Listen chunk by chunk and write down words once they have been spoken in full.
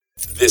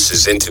This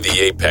is Into the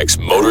Apex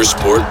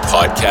Motorsport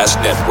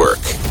Podcast Network.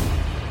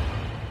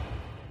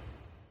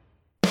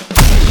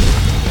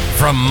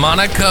 From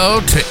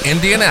Monaco to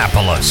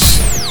Indianapolis,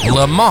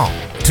 Le Mans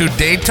to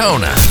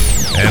Daytona,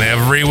 and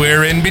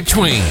everywhere in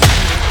between.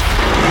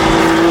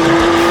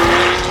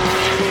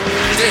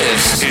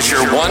 This is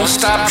your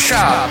one-stop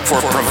shop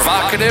for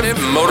provocative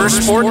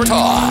motorsport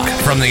talk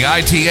from the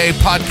ITA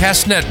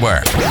Podcast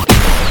Network.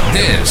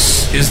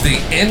 This is the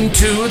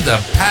Into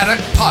the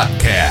Paddock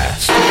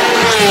Podcast.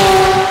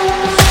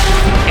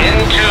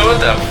 Into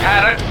the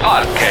Paddock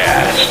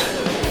Podcast.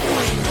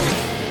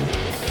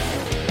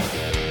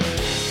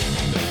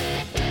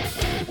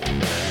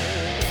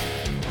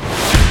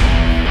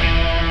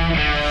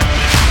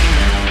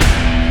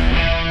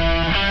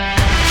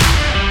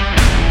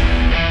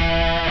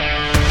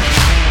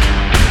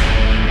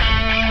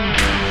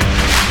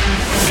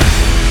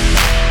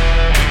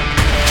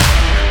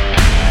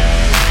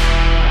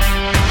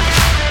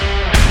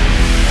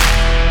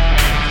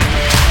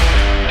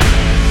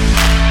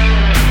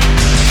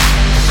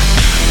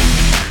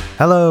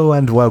 Hello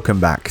and welcome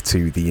back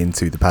to the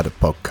Into the Paddock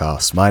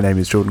podcast. My name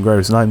is Jordan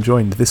Groves and I'm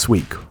joined this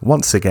week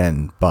once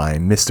again by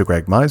Mr.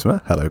 Greg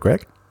Meismer. Hello,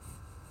 Greg.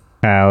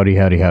 Howdy.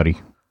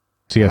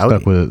 See, I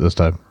stuck with it this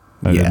time.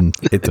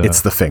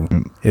 It's the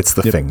thing. It's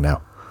the thing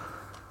now.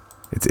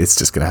 It's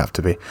just going to have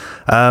to be.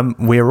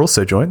 We are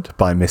also joined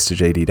by Mr.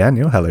 JD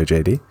Daniel. Hello,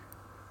 JD.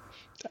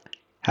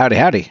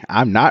 Howdy.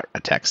 I'm not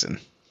a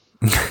Texan.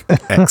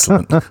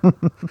 Excellent.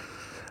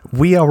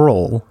 We are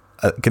all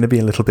going to be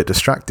a little bit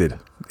distracted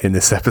in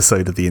this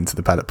episode of the Into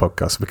the Paddock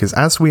podcast because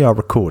as we are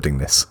recording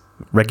this,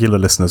 regular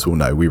listeners will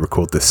know we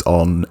record this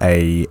on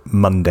a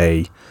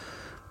Monday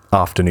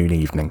afternoon,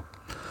 evening.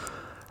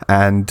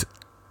 And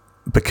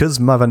because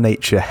Mother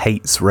Nature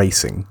hates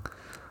racing,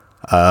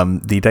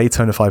 the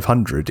Daytona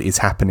 500 is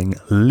happening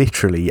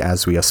literally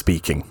as we are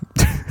speaking.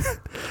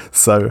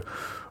 So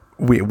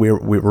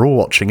we're all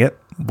watching it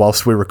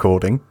whilst we're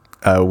recording.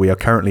 We are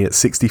currently at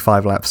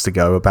 65 laps to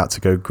go, about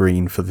to go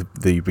green for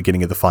the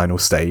beginning of the final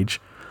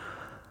stage.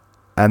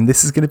 And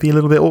this is going to be a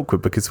little bit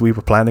awkward because we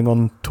were planning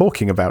on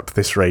talking about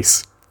this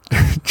race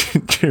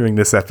during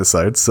this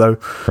episode. So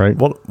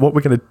what we're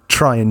going to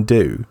try and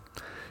do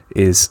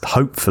is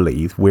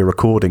hopefully we're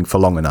recording for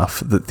long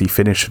enough that the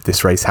finish of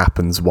this race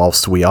happens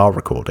whilst we are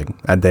recording.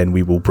 And then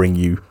we will bring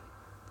you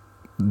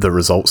the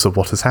results of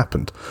what has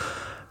happened.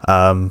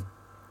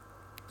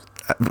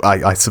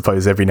 I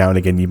suppose every now and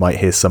again you might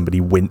hear somebody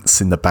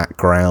wince in the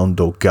background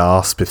or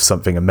gasp if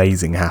something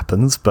amazing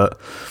happens, but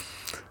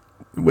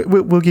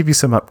we'll give you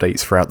some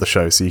updates throughout the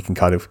show so you can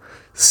kind of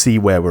see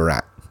where we're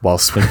at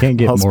whilst we can't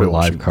get more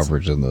live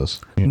coverage than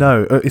this.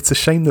 No, it's a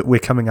shame that we're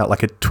coming out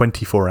like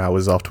 24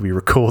 hours after we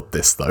record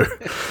this, though.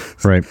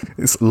 Right.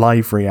 It's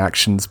live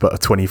reactions, but a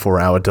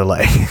 24-hour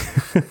delay.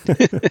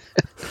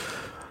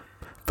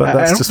 But that's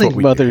I don't just think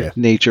what Mother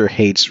Nature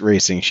hates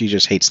racing. She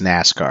just hates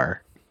NASCAR.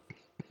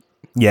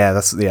 Yeah,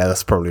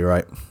 that's probably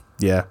right.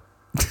 Yeah.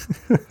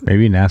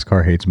 Maybe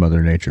NASCAR hates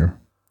Mother Nature.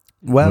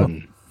 Well,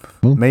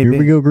 maybe. Here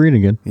we go green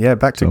again. Yeah,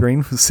 back to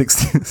green.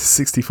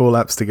 64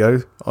 laps to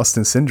go.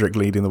 Austin Cindric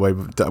leading the way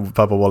with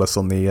Bubba Wallace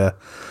on the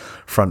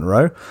front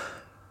row.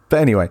 But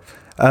anyway,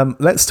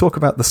 let's talk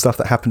about the stuff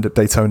that happened at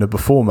Daytona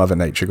before Mother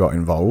Nature got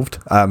involved,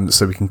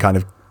 so we can kind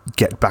of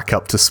get back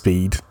up to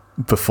speed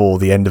before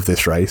the end of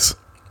this race.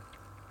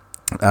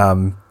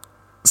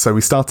 So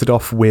we started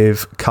off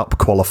with Cup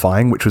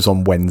qualifying, which was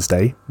on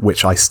Wednesday,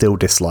 which I still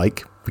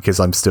dislike because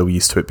I'm still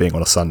used to it being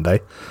on a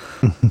Sunday.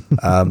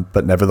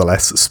 But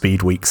nevertheless,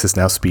 Speed Weeks is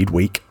now Speed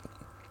Week.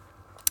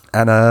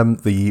 And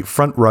the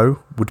front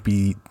row would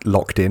be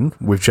locked in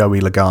with Joey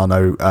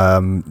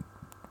Logano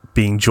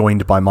being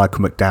joined by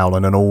Michael McDowell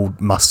and an all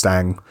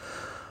Mustang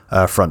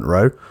front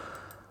row.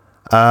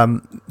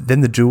 Then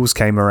the duels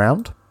came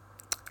around,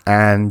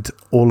 and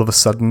all of a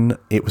sudden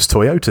it was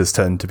Toyota's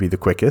turn to be the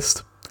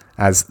quickest,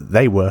 as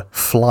they were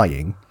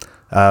flying.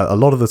 A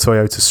lot of the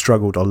Toyotas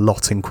struggled a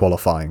lot in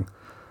qualifying.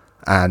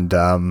 And,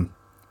 the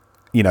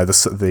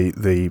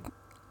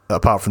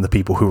apart from the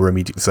people who were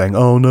immediately saying,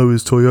 oh no,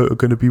 is Toyota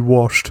going to be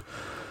washed?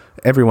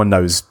 Everyone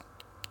knows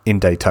in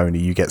Daytona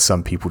you get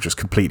some people just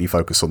completely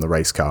focused on the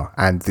race car.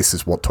 And this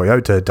is what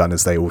Toyota had done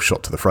as they all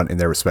shot to the front in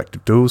their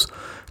respective duels.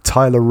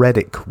 Tyler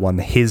Reddick won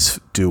his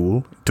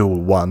duel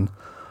 1,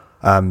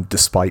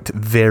 despite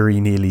very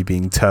nearly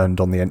being turned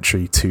on the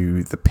entry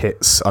to the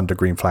pits under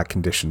green flag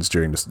conditions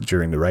during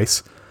the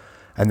race.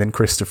 And then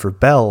Christopher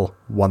Bell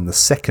won the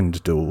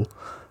second duel,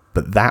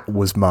 but that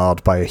was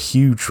marred by a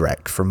huge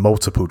wreck from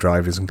multiple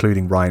drivers,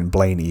 including Ryan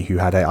Blaney, who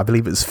had I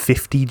believe it was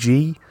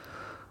 50G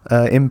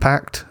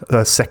impact,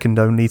 second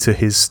only to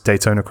his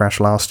Daytona crash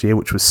last year,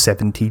 which was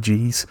 70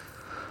 Gs.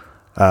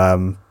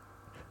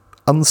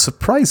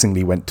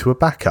 Unsurprisingly went to a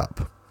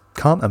backup.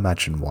 Can't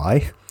imagine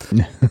why.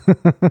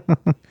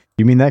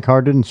 You mean that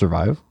car didn't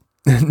survive?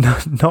 No,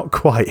 not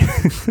quite.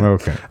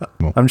 Okay.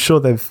 Well. I'm sure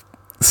they've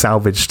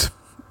salvaged,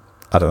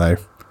 I don't know,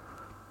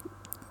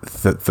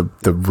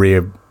 the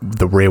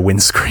rear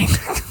windscreen.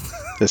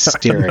 The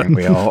steering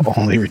wheel,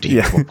 only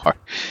redeemable part.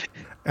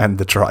 And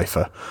the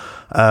driver.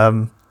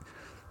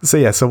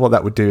 So what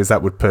that would do is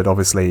that would put,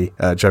 obviously,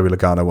 Joey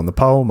Logano on the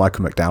pole,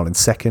 Michael McDowell in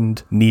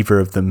second, neither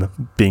of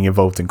them being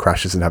involved in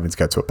crashes and having to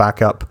go to a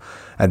backup.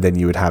 And then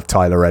you would have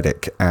Tyler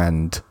Reddick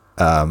and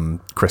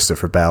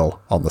Christopher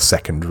Bell on the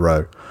second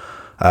row.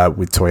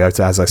 With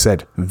Toyota, as I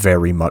said,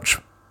 very much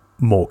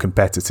more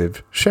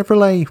competitive.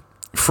 Chevrolet,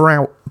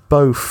 throughout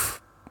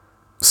both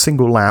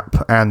single lap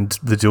and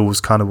the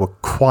duels, kind of were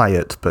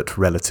quiet but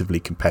relatively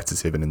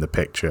competitive and in the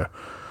picture.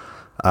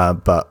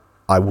 But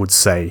I would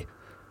say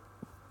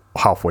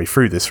over halfway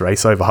through this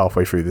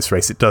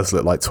race, it does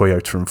look like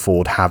Toyota and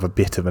Ford have a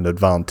bit of an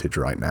advantage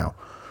right now.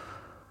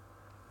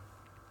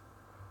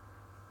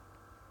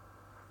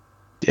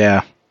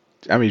 Yeah.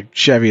 I mean,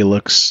 Chevy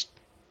looks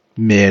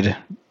mid,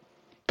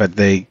 but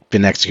they've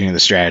been executing the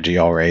strategy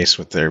all race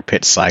with their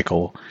pit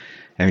cycle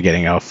and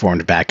getting a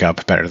formed back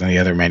up better than the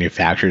other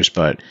manufacturers.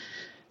 But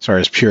as far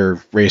as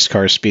pure race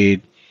car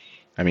speed,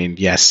 I mean,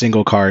 yes,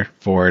 single car,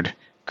 Ford,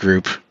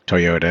 group,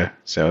 Toyota.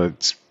 So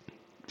it's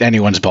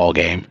anyone's ball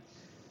game.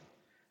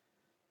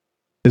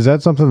 Is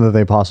that something that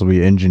they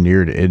possibly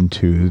engineered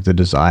into the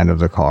design of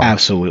the car?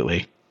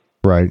 Absolutely.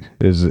 Right.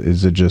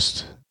 Is it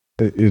just,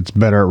 it's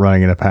better at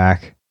running in a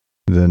pack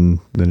than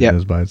it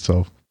is by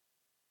itself?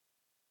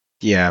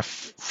 Yeah,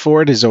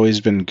 Ford has always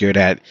been good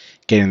at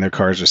getting their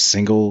cars with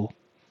single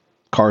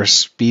car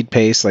speed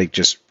pace, like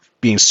just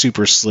being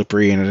super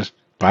slippery and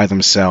by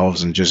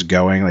themselves and just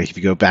going. Like if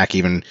you go back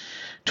even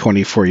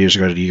 24 years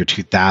ago to the year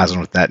 2000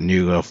 with that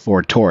new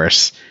Ford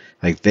Taurus,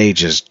 like they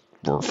just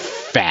were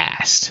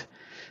fast.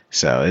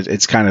 So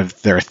it's kind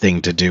of their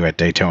thing to do at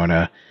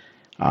Daytona.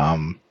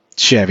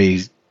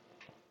 Chevy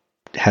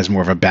has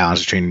more of a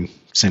balance between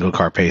single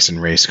car pace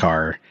and race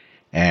car.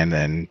 And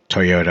then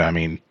Toyota, I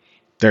mean,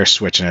 they're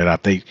switching it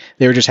up. They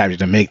were just happy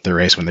to make the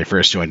race when they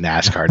first joined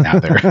NASCAR.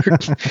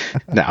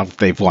 Now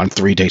they've won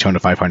 3 Daytona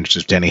 500s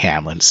with Denny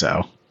Hamlin,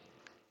 so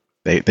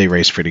they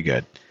race pretty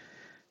good.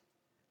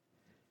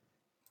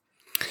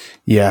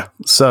 Yeah,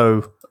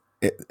 so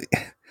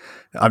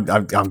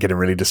I'm getting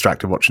really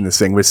distracted watching this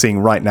thing. We're seeing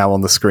right now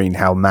on the screen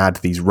how mad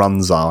these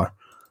runs are,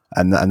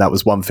 and that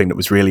was one thing that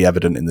was really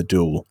evident in the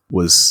duel,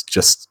 was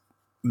just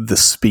the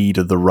speed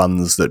of the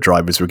runs that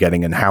drivers were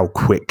getting and how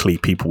quickly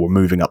people were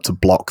moving up to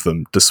block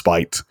them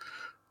despite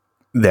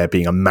there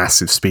being a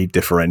massive speed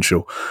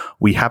differential.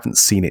 We haven't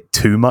seen it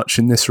too much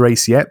in this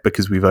race yet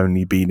because we've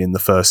only been in the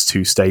first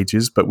 2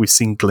 stages, but we've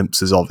seen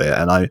glimpses of it,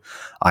 and I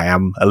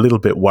am a little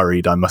bit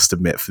worried, I must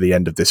admit, for the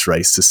end of this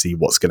race to see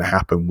what's going to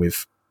happen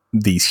with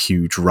these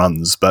huge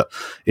runs. But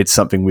it's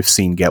something we've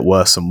seen get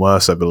worse and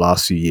worse over the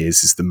last few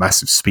years, is the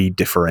massive speed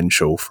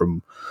differential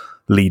from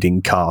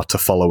leading car to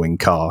following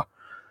car.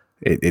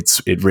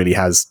 It really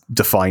has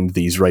defined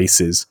these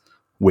races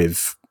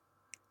with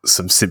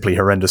some simply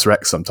horrendous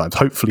wrecks sometimes.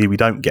 Hopefully we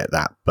don't get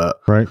that,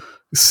 but right.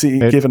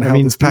 Given how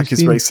this pack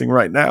is racing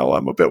right now,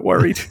 I'm a bit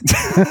worried.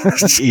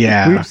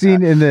 Yeah. We've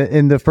seen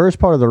in the first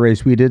part of the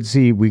race,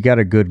 we got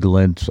a good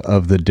glimpse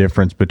of the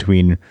difference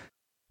between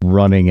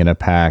running in a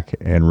pack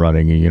and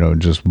running,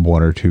 just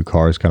 1 or 2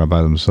 cars kind of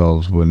by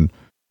themselves. When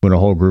a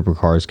whole group of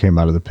cars came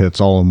out of the pits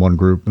all in one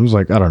group, it was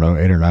like, I don't know,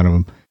 8 or 9 of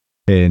them,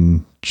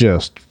 and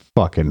just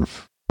fucking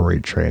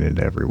freight training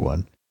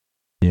everyone.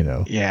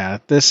 Yeah,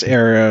 this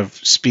era of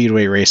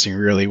speedway racing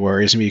really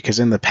worries me, because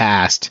in the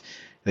past,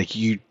 like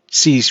you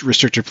see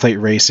restrictor plate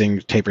racing,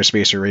 taper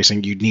spacer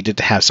racing, you needed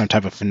to have some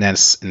type of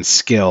finesse and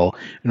skill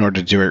in order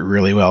to do it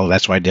really well.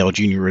 That's why Dale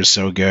Jr. was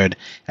so good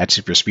at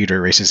super speedway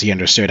races. He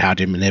understood how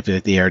to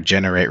manipulate the air,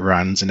 generate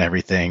runs and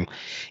everything.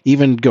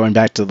 Even going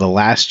back to the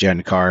last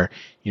gen car,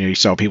 you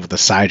saw people with the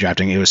side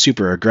drafting. It was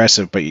super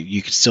aggressive, but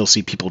you could still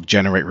see people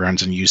generate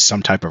runs and use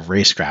some type of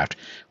racecraft.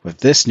 With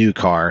this new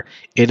car,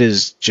 it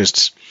is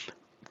just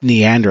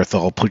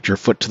Neanderthal, put your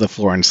foot to the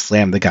floor and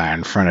slam the guy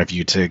in front of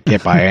you to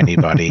get by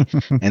anybody.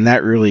 And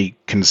that really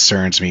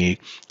concerns me,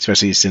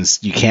 especially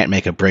since you can't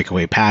make a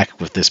breakaway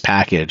pack with this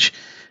package.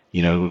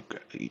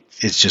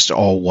 It's just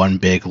all one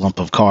big lump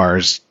of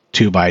cars,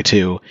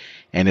 2x2.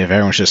 And if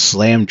everyone's just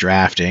slam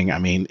drafting, I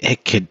mean,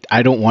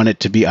 I don't want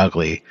it to be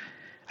ugly.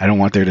 I don't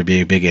want there to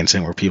be a big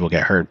incident where people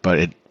get hurt, but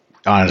it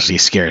honestly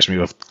scares me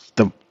with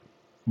the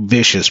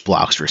vicious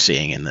blocks we're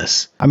seeing in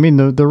this. I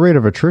mean, the rate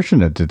of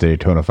attrition at the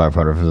Daytona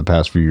 500 for the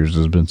past few years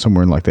has been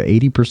somewhere in like the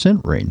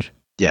 80% range.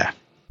 Yeah.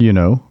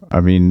 I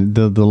mean,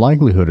 the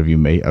likelihood of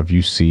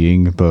you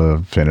seeing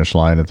the finish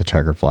line at the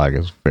checkered flag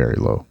is very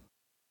low.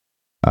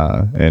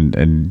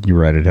 And you're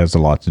right, it has a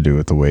lot to do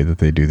with the way that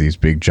they do these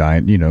big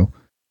giant,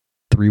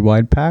 3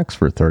 wide packs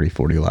for 30,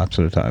 40 laps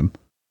at a time.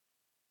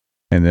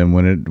 And then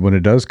when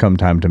it does come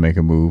time to make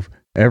a move,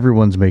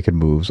 everyone's making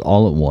moves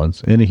all at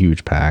once in a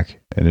huge pack,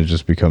 and it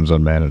just becomes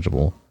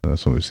unmanageable. And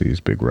that's when we see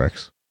these big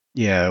wrecks.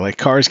 Yeah, like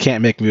cars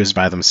can't make moves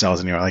by themselves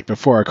anymore. Like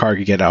before, a car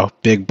could get a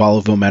big ball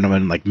of momentum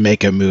and like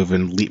make a move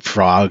and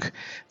leapfrog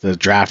the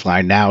draft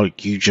line. Now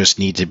you just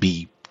need to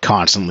be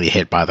constantly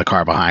hit by the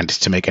car behind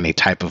to make any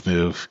type of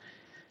move.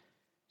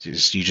 You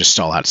just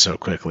stall out so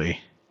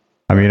quickly.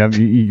 I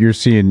mean, you're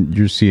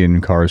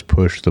seeing cars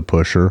push the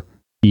pusher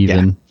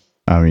even.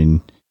 Yeah. I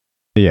mean,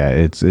 Yeah,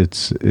 it's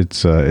insane. It's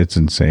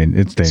dangerous.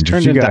 It's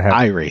turned into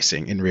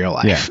iRacing in real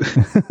life.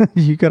 Yeah.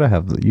 you gotta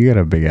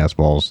have big ass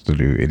balls to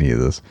do any of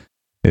this.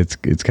 It's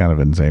kind of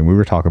insane. We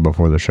were talking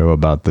before the show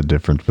about the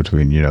difference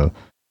between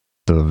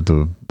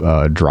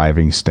the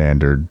driving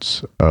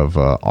standards of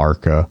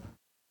ARCA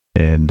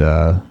and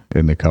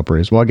in the Cup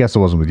race. Well, I guess it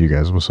wasn't with you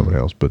guys; it was somebody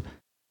else. But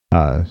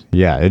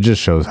yeah, it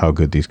just shows how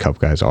good these Cup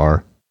guys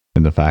are,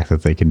 and the fact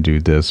that they can do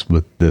this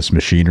with this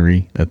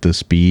machinery at this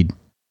speed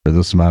for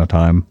this amount of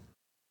time.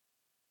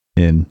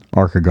 And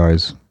ARCA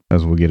guys,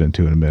 as we'll get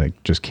into in a minute,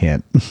 just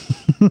can't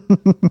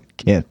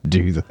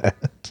do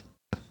that.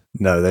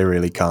 No, they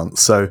really can't.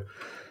 So,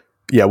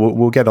 yeah,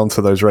 we'll get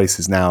onto those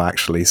races now,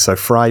 actually. So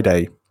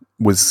Friday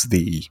was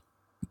the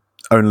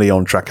only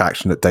on-track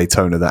action at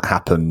Daytona that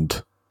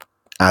happened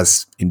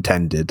as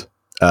intended,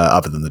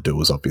 other than the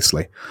duels,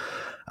 obviously.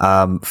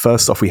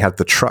 First off, we had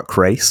the truck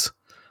race,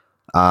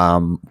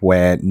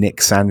 where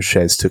Nick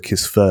Sanchez took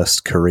his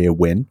first career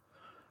win.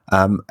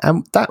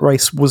 And that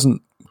race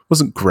wasn't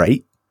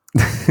great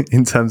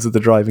in terms of the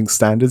driving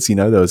standards.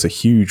 There was a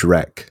huge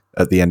wreck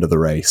at the end of the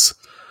race,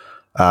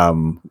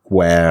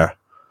 where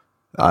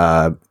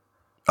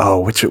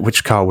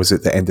which car was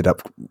it that ended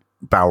up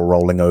barrel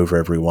rolling over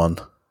everyone?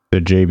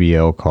 The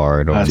JBL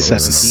car.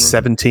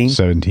 17?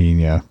 17,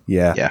 yeah.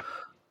 Yeah.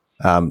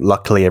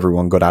 Luckily,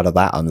 everyone got out of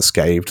that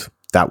unscathed.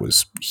 That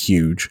was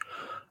huge.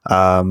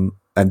 And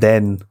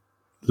then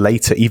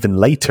even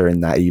later in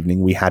that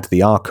evening, we had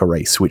the ARCA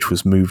race, which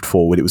was moved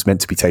forward. It was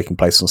meant to be taking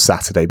place on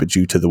Saturday, but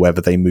due to the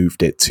weather, they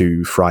moved it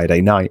to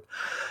Friday night.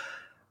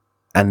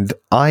 And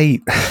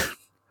I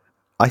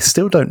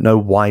still don't know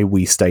why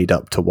we stayed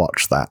up to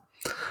watch that.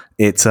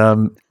 It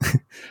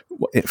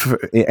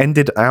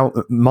ended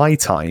out my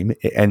time.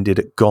 It ended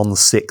at gone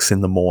 6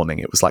 in the morning.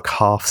 It was like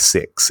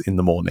 6:30 in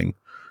the morning.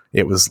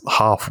 It was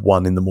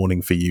 1:30 in the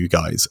morning for you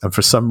guys. And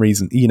for some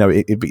reason,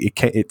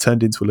 it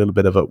turned into a little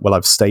bit of a, well,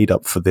 I've stayed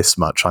up for this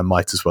much, I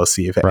might as well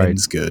see if it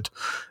ends good.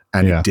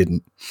 And it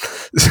didn't.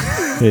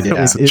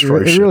 It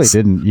really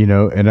didn't,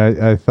 and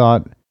I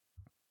thought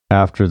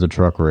after the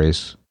truck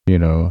race,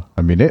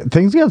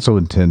 things got so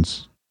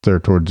intense there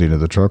towards the end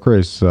of the truck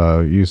race.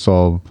 You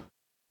saw,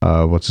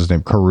 what's his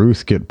name?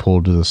 Carruth get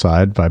pulled to the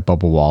side by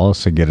Bubba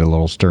Wallace and get a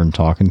little stern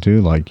talking to.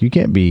 Like, you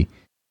can't be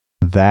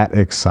that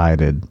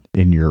excited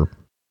in your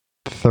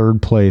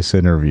third place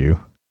interview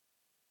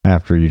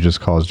after you just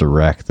caused a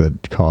wreck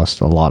that cost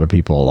a lot of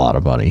people a lot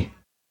of money.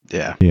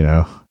 Yeah.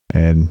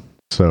 And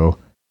so,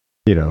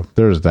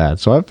 there's that.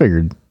 So I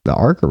figured the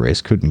ARCA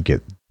race couldn't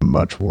get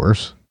much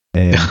worse.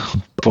 And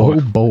oh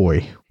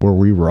boy, were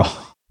we wrong.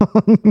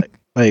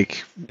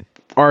 like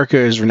ARCA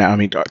is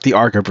renowned. The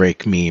ARCA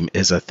brake meme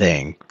is a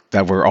thing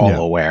that we're all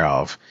aware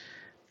of.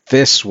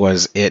 This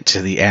was it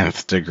to the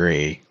nth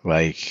degree.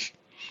 Like,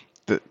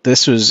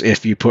 this was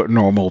if you put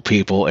normal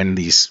people in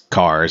these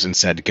cars and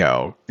said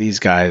go. These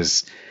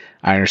guys,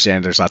 I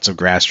understand there's lots of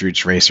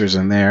grassroots racers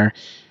in there,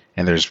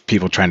 and there's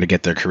people trying to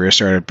get their career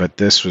started, but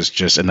this was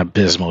just an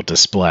abysmal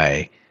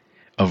display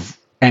of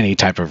any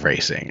type of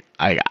racing.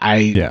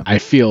 I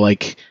feel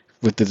like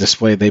with the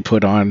display they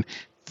put on,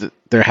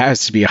 there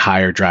has to be a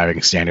higher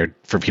driving standard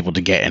for people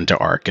to get into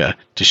ARCA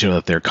to show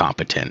that they're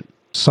competent.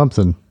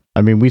 Something.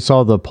 I mean, we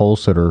saw the pole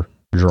sitter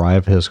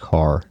drive his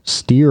car,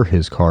 steer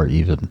his car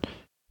even,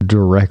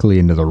 directly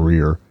into the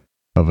rear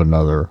of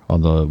another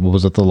on the, what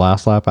was it, the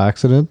last lap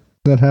accident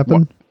that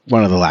happened?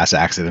 One of the last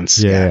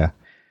accidents. Yeah.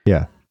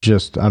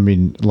 Just,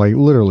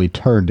 literally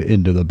turned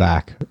into the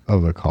back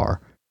of the car.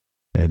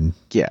 And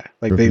yeah,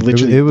 like they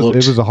literally it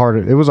was a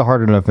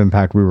hard enough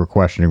impact. We were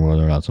questioning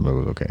whether or not somebody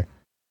was okay.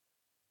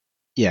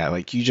 Yeah,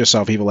 like you just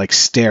saw people like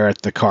stare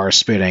at the car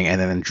spinning and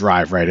then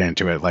drive right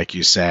into it, like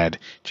you said.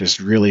 Just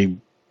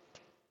really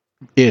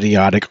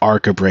idiotic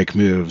ARCA brake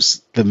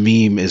moves. The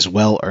meme is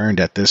well earned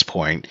at this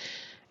point.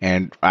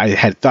 And I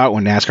had thought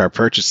when NASCAR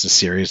purchased the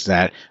series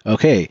that,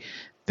 okay,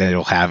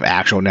 they'll have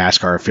actual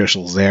NASCAR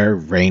officials there,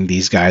 rein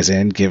these guys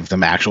in, give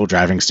them actual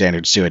driving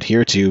standards to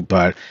adhere to.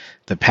 But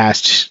the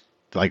past,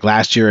 like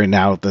last year and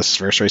now this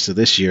first race of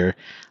this year,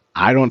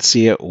 I don't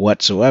see it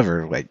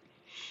whatsoever. Like,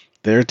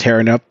 they're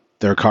tearing up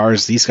their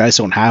cars. These guys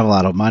don't have a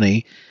lot of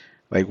money.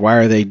 Like, why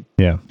are they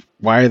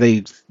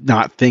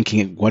not thinking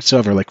it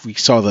whatsoever? Like, we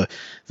saw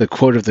the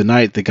quote of the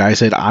night. The guy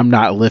said, "I'm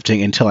not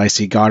lifting until I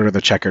see God or the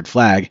checkered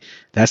flag."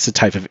 That's the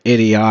type of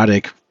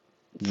idiotic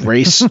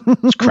race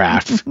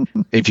craft,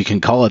 if you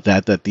can call it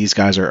that these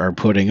guys are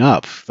putting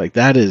up. Like,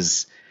 that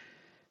is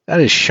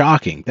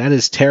shocking. That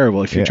is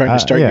terrible. If you're trying to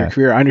start your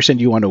career, I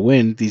understand you want to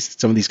win.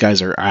 Some of these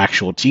guys are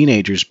actual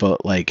teenagers,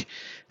 but like,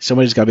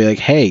 somebody's got to be like,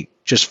 hey,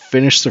 just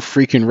finish the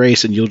freaking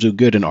race and you'll do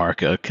good in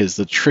ARCA because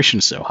the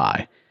attrition's so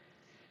high.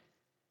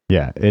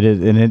 Yeah, it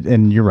is,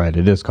 and you're right.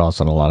 It is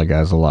costing a lot of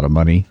guys a lot of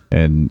money,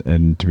 and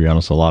to be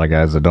honest, a lot of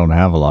guys that don't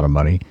have a lot of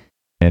money.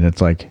 And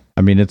it's like,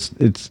 I mean,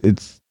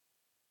 it's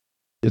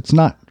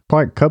not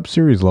quite Cup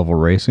Series level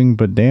racing,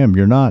 but damn,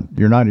 you're not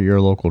at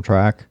your local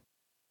track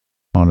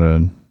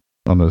on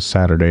a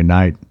Saturday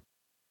night.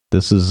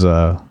 This is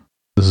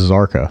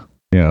ARCA,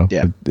 You know,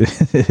 Yeah.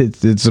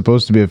 it's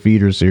supposed to be a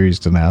feeder series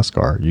to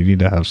NASCAR. You need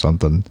to have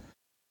something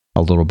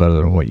a little better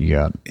than what you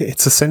got.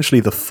 It's essentially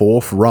the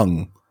fourth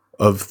rung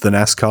of the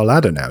NASCAR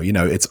ladder now. You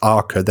know, it's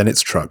ARCA, then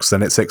it's trucks,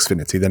 then it's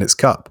Xfinity, then it's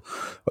Cup.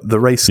 The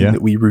racing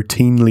that we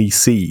routinely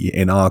see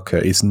in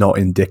ARCA is not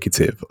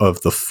indicative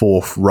of the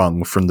fourth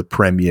rung from the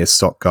premier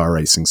stock car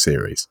racing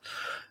series.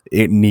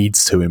 It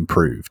needs to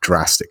improve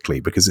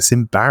drastically because it's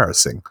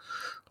embarrassing.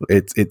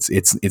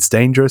 It's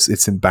dangerous.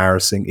 It's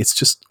embarrassing. It's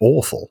just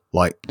awful.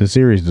 Like, the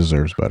series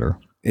deserves better.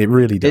 it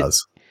really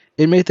does.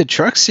 It made the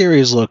truck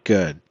series look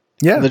good.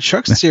 Yeah, The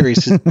truck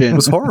series has been it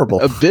was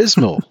horrible,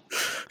 abysmal.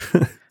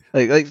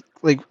 like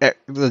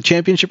the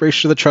championship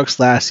race for the trucks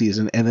last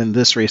season, and then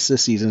this race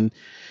this season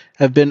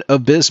have been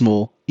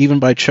abysmal, even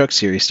by truck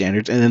series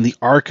standards. And then the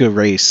ARCA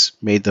race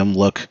made them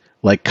look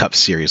like Cup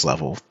Series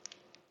level.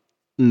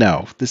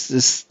 No,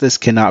 this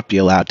cannot be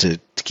allowed to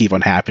keep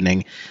on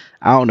happening.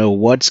 I don't know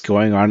what's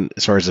going on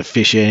as far as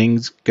officiating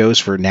goes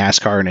for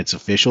NASCAR and its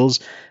officials.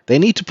 They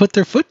need to put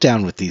their foot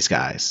down with these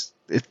guys.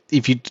 If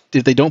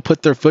they don't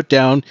put their foot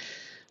down,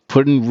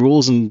 putting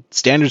rules and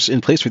standards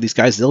in place for these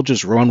guys, they'll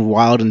just run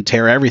wild and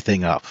tear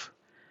everything up.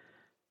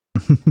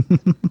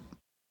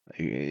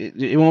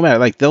 It won't matter.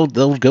 Like they'll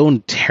go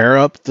and tear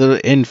up the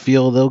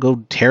infield. They'll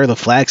go tear the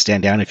flag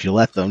stand down if you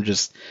let them.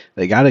 Just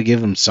they got to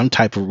give them some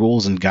type of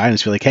rules and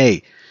guidance. Be like,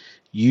 hey,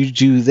 you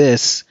do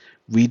this,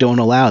 we don't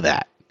allow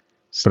that.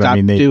 Stop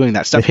doing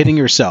that. Stop hitting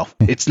yourself.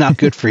 It's not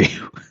good for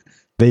you.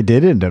 They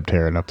did end up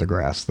tearing up the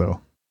grass,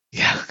 though.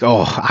 Yeah.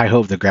 Oh, I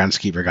hope the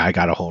groundskeeper guy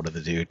got a hold of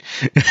the dude.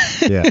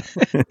 Yeah.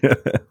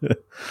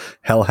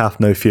 Hell hath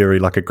no fury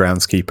like a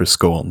groundskeeper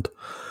scorned.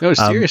 No,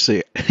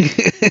 seriously.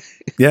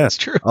 Yeah, it's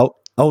true.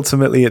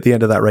 Ultimately, at the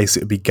end of that race,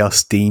 it would be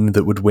Gus Dean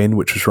that would win,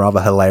 which was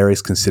rather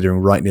hilarious considering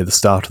right near the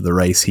start of the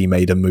race, he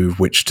made a move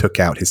which took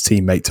out his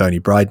teammate Tony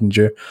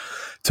Breidinger.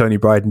 Tony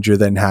Breidinger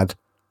then had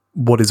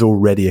what is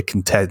already a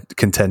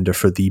contender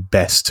for the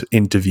best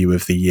interview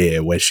of the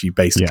year, where she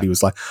basically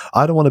was like,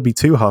 I don't want to be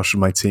too harsh on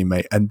my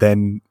teammate, and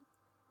then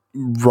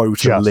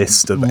wrote a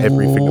list of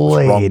everything that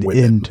was wrong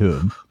with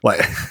him. Like,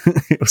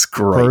 it was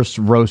great. First,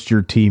 roast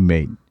your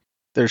teammate.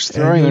 There's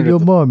throwing under your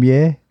mom,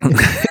 yeah.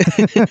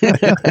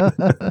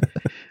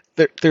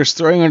 There's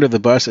throwing under the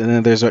bus, and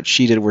then there's what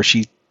she did, where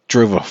she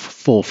drove a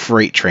full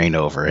freight train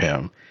over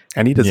him,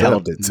 and he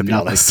deserved it, to be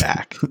honest.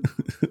 Back.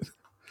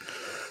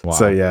 Wow.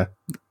 So yeah,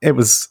 it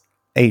was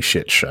a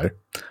shit show,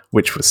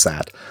 which was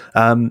sad.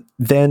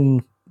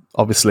 Then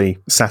obviously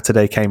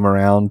Saturday came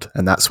around,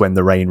 and that's when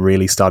the rain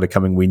really started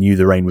coming. We knew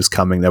the rain was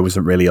coming. There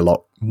wasn't really a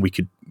lot we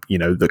could,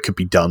 that could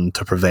be done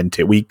to prevent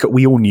it.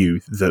 We all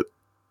knew that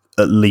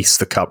at least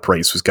the Cup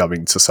race was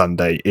going to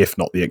Sunday, if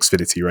not the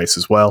Xfinity race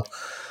as well.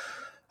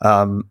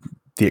 The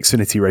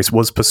Xfinity race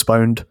was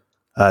postponed.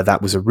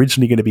 That was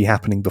originally going to be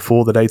happening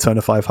before the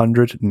Daytona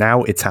 500.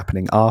 Now it's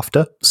happening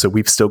after. So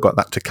we've still got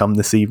that to come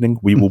this evening.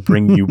 We will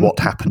bring you what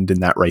happened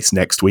in that race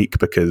next week,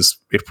 because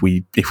if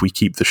we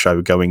keep the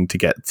show going to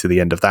get to the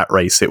end of that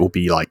race, it will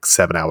be like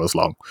 7 hours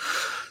long.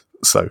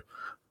 So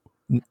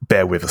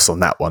bear with us on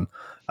that one.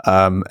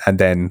 And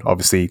then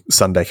obviously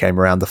Sunday came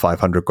around, the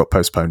 500 got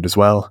postponed as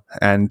well.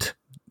 And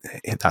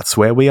that's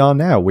where we are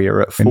now. We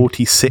are at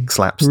 46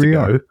 laps to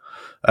go.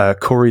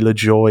 Corey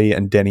LaJoie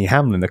and Denny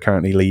Hamlin are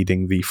currently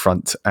leading the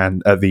front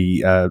and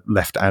the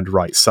left and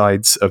right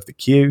sides of the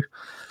queue,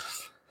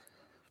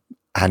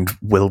 and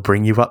we'll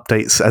bring you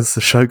updates as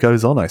the show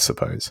goes on, I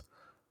suppose.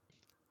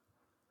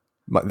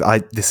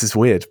 This is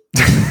weird.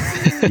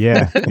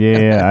 Yeah.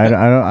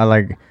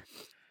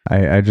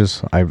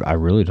 I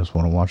really just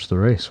want to watch the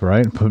race,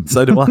 right? But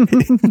so do I.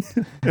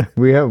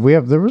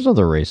 There was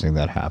other racing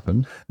that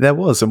happened. There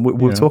was, and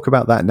we'll talk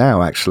about that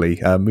now,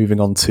 actually. Moving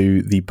on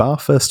to the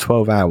Bathurst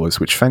 12 Hours,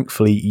 which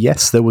thankfully,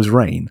 yes, there was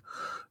rain,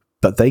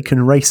 but they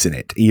can race in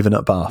it, even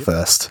at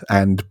Bathurst.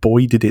 And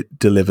boy, did it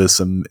deliver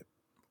some,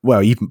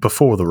 well, even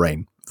before the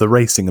rain, the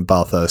racing at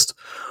Bathurst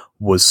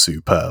was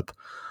superb.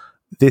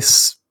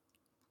 This,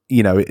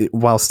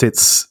 whilst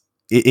it's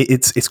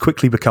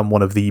quickly become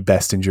one of the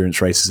best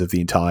endurance races of the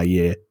entire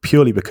year,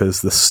 purely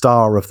because the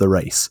star of the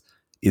race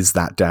is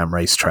that damn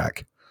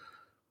racetrack.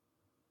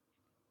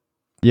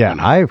 Yeah,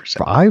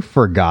 I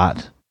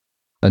forgot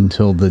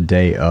until the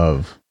day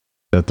of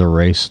that the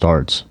race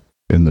starts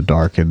in the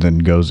dark and then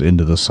goes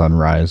into the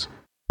sunrise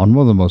on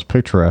one of the most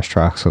picturesque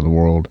tracks in the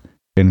world,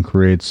 and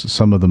creates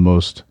some of the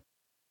most,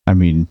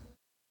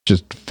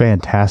 just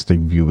fantastic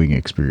viewing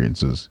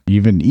experiences.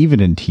 Even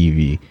in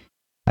TV,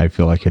 I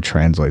feel like it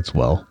translates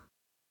well.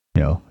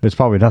 It's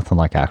probably nothing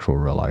like actual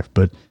real life,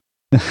 but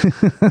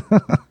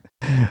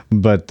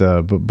but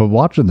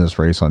watching this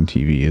race on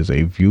TV is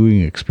a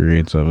viewing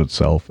experience of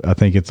itself. I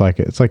think it's like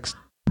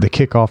the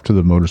kickoff to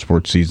the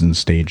motorsport season,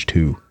 stage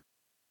 2.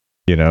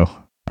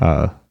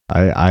 I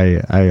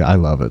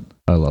love it.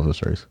 I love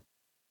this race.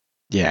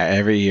 Yeah,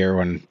 every year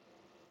when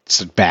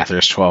it's a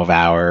Bathurst 12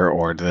 hour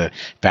or the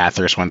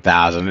Bathurst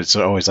 1000, it's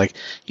always like,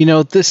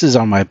 this is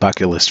on my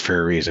bucket list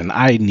for a reason.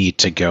 I need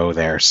to go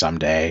there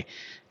someday.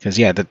 Because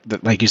yeah,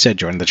 like you said,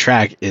 Jordan, the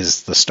track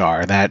is the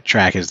star. That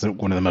track is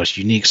one of the most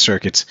unique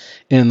circuits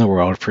in the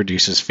world.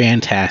 Produces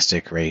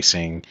fantastic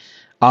racing.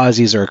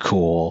 Aussies are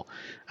cool.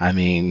 I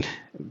mean,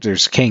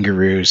 there's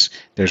kangaroos.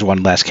 There's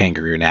one less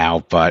kangaroo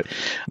now, but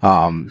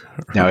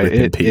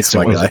it's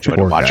always a joy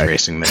to watch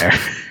racing there.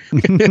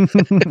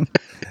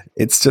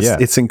 It's just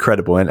it's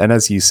incredible, and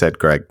as you said,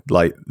 Greg,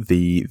 like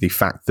the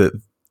fact that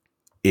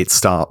it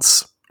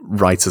starts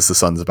right as the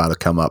sun's about to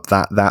come up.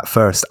 That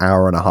first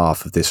hour and a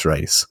half of this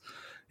race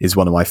is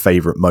one of my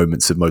favorite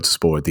moments of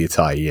motorsport the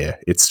entire year.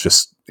 It's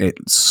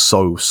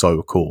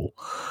so cool.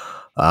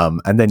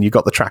 And then you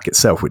got the track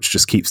itself, which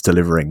just keeps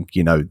delivering.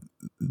 You know,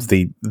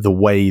 the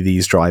way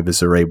these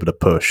drivers are able to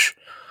push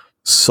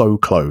so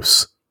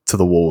close to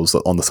the walls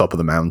on the top of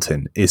the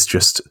mountain is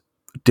just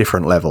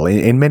different level.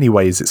 In many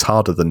ways, it's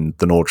harder than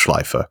the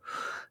Nordschleife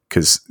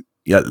because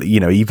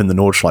even the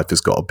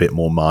Nordschleifer's got a bit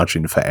more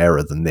margin for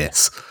error than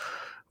this.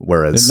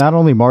 Whereas not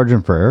only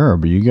margin for error,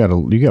 but you got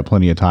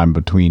plenty of time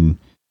between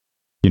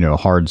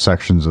hard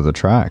sections of the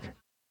track.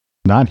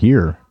 Not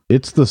here.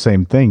 It's the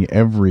same thing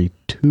every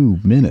 2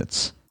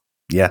 minutes.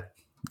 Yeah.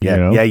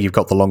 You've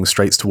got the long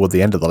straights toward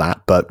the end of the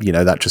lap, but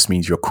that just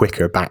means you're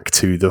quicker back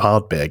to the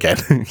hard bit again.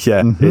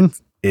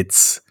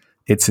 It's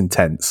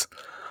intense.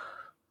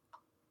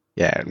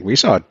 Yeah, we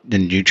saw the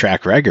new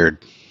track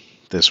record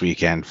this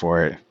weekend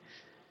for it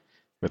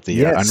with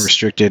the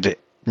unrestricted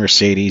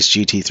Mercedes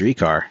GT3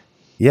 car.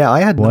 Yeah,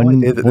 I had no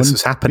idea that this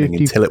was happening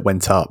until it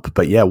went up.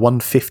 But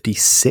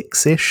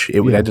 156-ish. It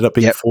ended up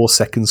being 4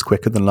 seconds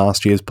quicker than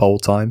last year's pole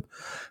time.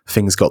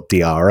 Things got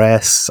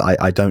DRS.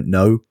 I don't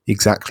know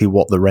exactly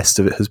what the rest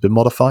of it has been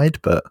modified,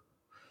 but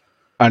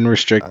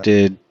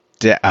unrestricted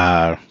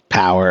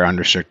power,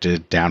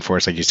 unrestricted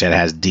downforce, like you said,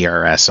 has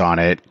DRS on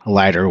it.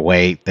 Lighter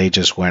weight. They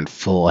just went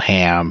full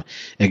ham,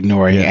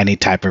 ignoring any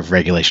type of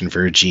regulation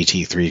for a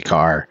GT3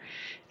 car,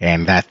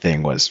 and that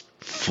thing was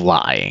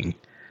flying.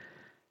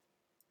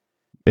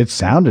 It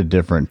sounded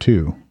different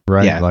too,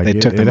 right? Yeah, like they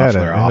took the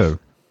muffler off. Had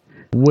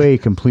a way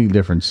complete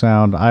different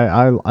sound.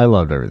 I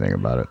loved everything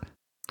about it.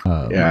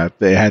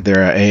 They had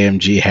their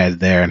AMG head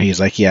there, and he's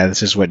like, "Yeah,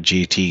 this is what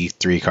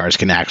GT3 cars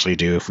can actually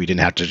do if we didn't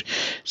have to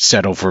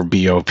settle for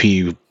BOP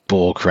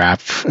bull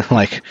crap."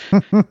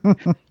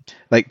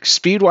 like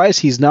speed wise,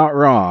 he's not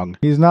wrong.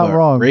 He's not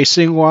wrong.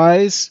 Racing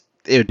wise,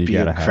 it would be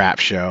a crap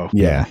show.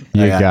 Yeah,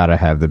 you gotta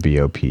have the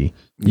BOP.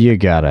 You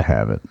gotta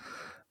have it.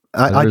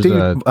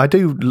 I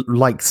do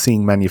like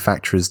seeing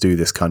manufacturers do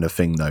this kind of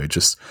thing though.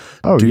 Just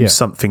do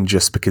something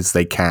just because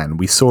they can.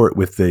 We saw it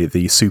with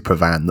the super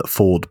van that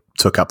Ford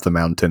took up the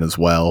mountain as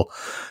well.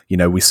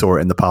 We saw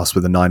it in the past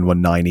with the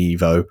 919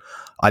 Evo.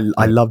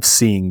 I love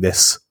seeing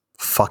this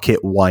fuck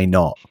it, why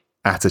not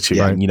attitude.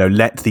 Right.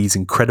 Let these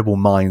incredible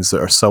minds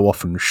that are so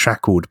often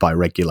shackled by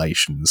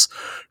regulations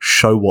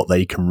show what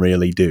they can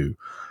really do.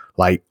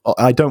 Like,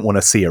 I don't want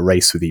to see a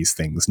race with these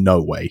things,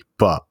 no way.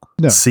 But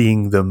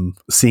seeing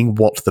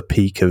what the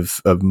peak of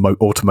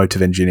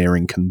automotive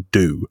engineering can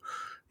do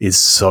is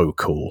so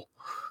cool.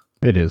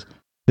 It is.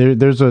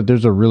 There's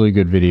a really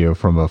good video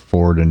from a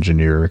Ford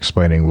engineer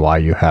explaining why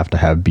you have to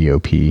have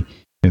BOP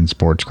in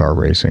sports car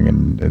racing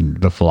and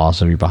the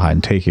philosophy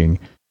behind taking,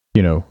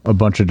 a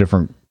bunch of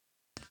different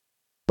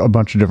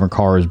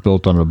cars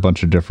built on a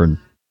bunch of different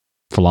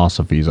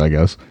philosophies, I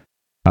guess.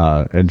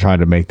 And trying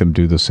to make them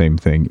do the same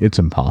thing. It's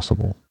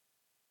impossible,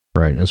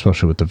 right?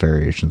 Especially with the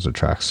variations of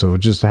tracks. So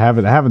just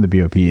having the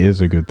BOP is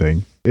a good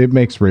thing. It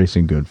makes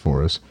racing good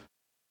for us.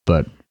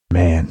 But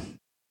man,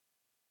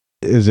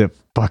 is it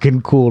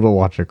fucking cool to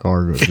watch a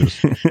car go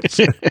just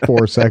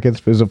 4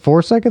 seconds? Is it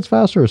 4 seconds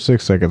faster or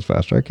 6 seconds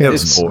faster? I can't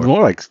remember.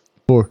 More like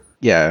 4.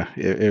 Yeah,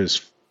 it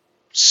was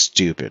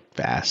stupid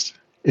fast.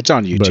 It's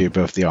on YouTube,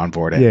 both the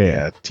onboard and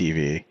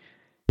TV.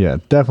 Yeah,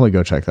 definitely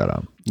go check that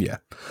out. Yeah.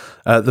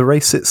 The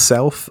race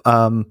itself,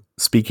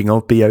 speaking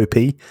of BOP,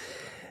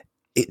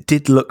 it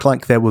did look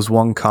like there was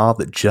one car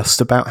that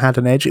just about had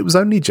an edge. It was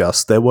only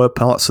just. There were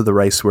parts of the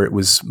race where it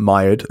was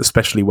mired,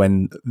 especially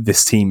when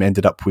this team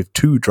ended up with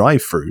 2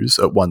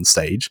 drive-throughs at one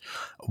stage.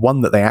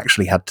 One that they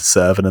actually had to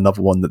serve and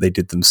another one that they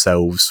did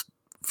themselves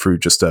through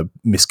just a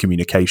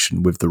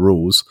miscommunication with the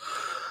rules.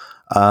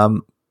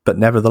 But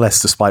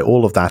nevertheless, despite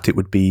all of that, it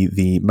would be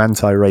the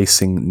Manthey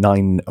Racing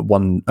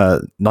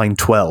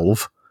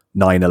 912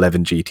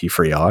 911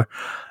 GT3R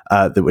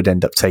that would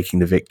end up taking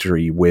the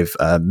victory with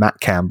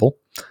Matt Campbell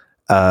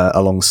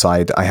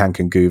alongside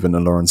Johanken Guven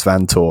and Lawrence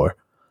Vantor.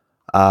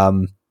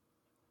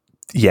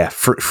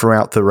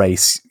 Throughout the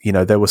race,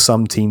 there were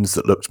some teams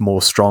that looked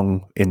more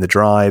strong in the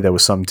dry. There were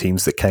some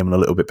teams that came in a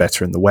little bit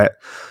better in the wet.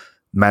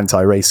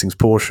 Manthey Racing's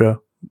Porsche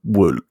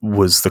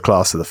was the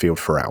class of the field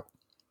throughout.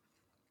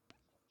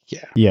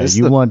 Yeah.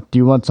 Do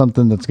you want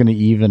something that's going to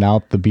even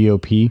out the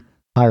BOP?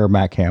 Hire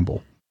Matt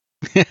Campbell.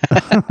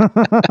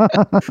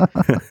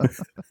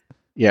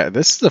 Yeah,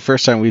 this is the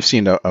first time we've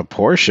seen a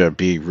Porsche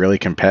be really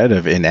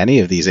competitive in any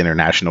of these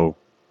international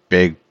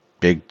big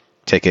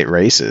ticket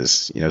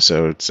races.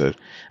 So it's a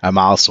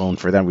milestone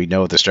for them. We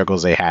know the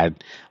struggles they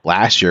had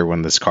last year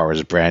when this car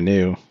was brand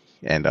new.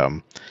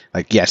 And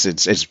like, yes,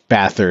 it's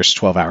Bathurst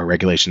 12-hour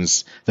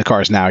regulations. The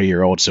car is now a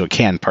year old, so it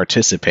can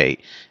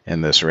participate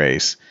in this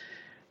race.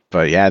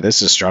 But yeah, this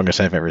is the strongest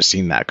I've ever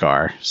seen that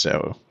car.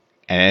 So,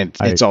 and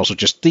it's also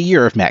just the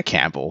year of Matt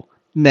Campbell.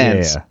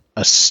 Man's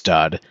a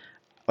stud.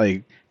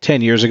 Like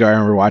 10 years ago, I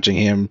remember watching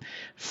him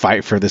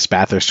fight for this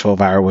Bathurst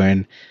 12-hour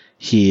win.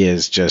 He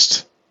is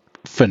just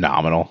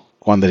phenomenal.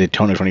 Won the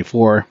Daytona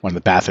 24, won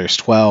the Bathurst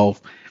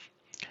 12.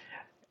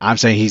 I'm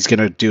saying he's going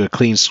to do a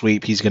clean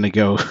sweep. He's going to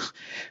go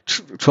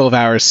 12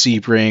 hours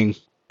Sebring,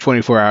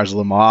 24 hours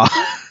Le Mans,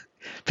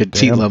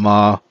 Petit Le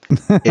Mans.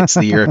 It's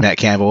the year of Matt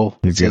Campbell.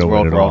 It's his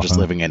world. We're all just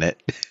living in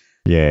it.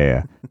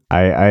 Yeah.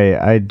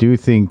 I do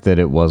think that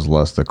it was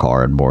less the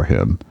car and more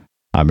him.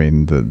 I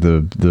mean,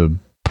 the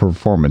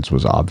performance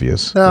was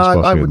obvious. No,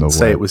 I wouldn't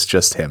say it was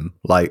just him.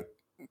 Like,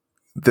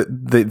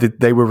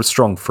 they were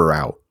strong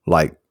throughout.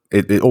 Like,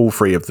 all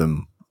three of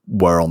them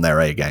were on their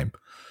A game.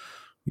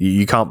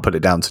 You can't put it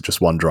down to just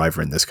one driver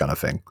in this kind of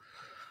thing.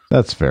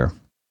 That's fair.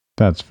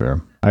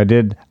 I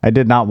did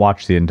not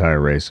watch the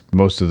entire race.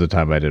 Most of the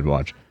time I did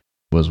watch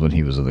was when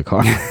he was in the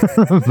car.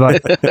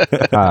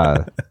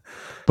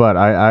 but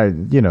I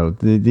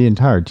the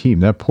entire team,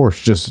 that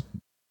Porsche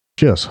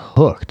just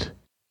hooked,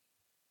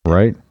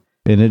 right?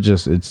 And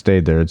it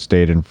stayed there. It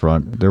stayed in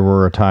front. There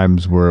were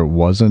times where it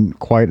wasn't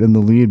quite in the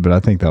lead, but I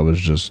think that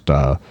was just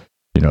the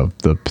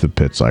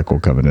pit cycle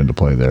coming into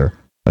play there.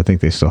 I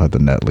think they still had the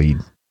net lead.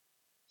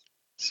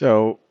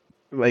 So,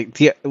 like,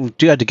 we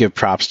do have to give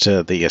props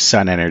to the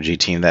Sun Energy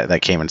team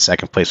that came in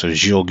second place with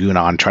Jules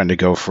Gounon trying to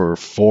go for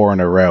 4 in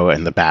a row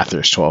in the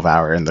Bathurst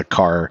 12-hour, and the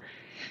car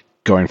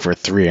going for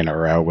 3 in a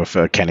row with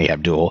Kenny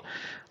Abdul.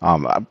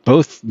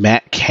 Both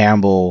Matt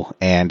Campbell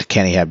and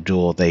Kenny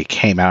Abdul, they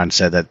came out and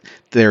said that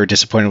they were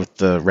disappointed with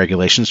the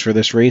regulations for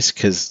this race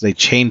because they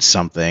changed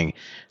something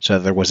so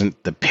that there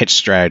wasn't the pitch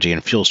strategy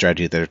and fuel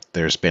strategy that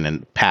there's been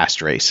in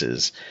past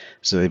races.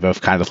 So they both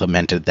kind of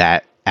lamented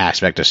that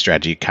aspect of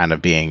strategy kind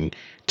of being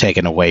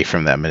taken away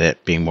from them and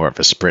it being more of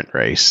a sprint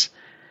race.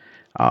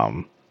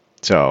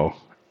 So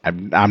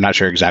I'm not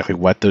sure exactly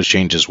what those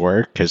changes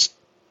were because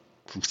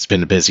it's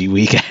been a busy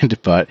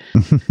weekend, but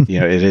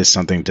it is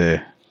something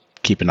to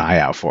keep an eye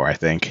out for, I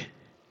think.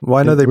 Well,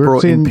 I know they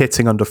brought in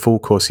pitting under full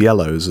course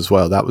yellows as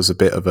well. That was a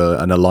bit of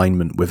an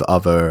alignment with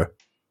other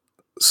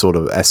sort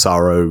of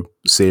SRO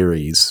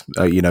series.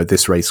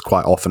 This race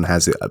quite often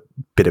has a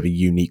bit of a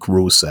unique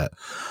rule set.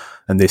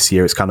 And this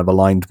year it's kind of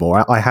aligned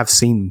more. I have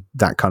seen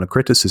that kind of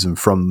criticism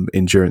from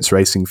endurance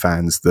racing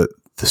fans that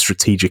the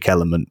strategic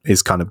element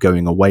is kind of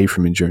going away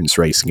from endurance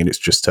racing and it's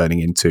just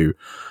turning into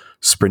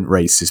sprint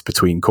races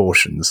between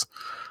cautions.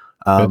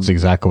 That's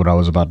exactly what I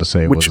was about to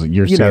say.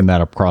 You're saying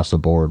that across the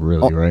board,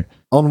 really, right?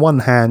 On one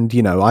hand,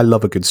 I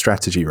love a good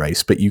strategy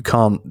race, but you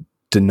can't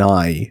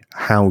deny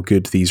how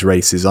good these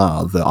races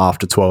are, that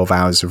after 12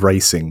 hours of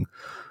racing,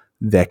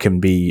 there can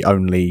be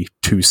only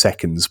 2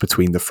 seconds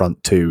between the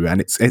front two,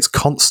 and it's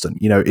constant.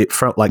 It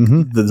felt like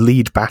the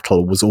lead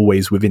battle was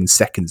always within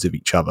seconds of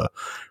each other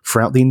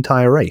throughout the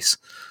entire race.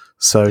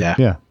 So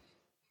yeah.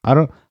 I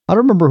don't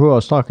remember who I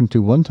was talking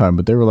to one time,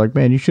 but they were like,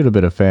 "Man, you should have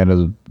been a fan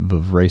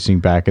of racing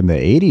back in the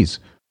 '80s,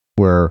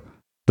 where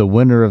the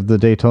winner of the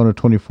Daytona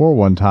 24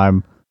 one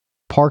time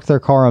parked their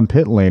car on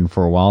pit lane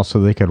for a while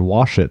so they could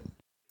wash it."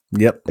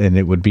 Yep. And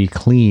it would be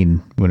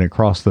clean when it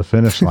crossed the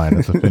finish line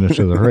at the finish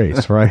of the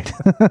race, right?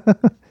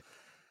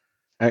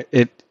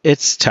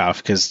 It's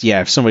tough because,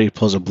 if somebody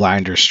pulls a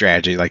blinder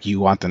strategy, like, you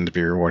want them to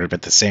be rewarded, but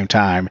at the same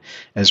time,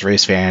 as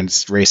race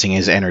fans, racing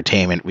is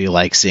entertainment. We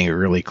like seeing a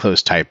really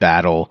close, tight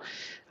battle.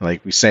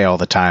 Like we say all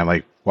the time,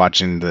 like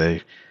watching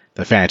the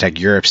Fanatec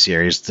Europe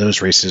series,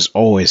 those races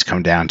always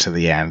come down to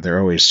the end.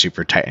 They're always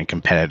super tight and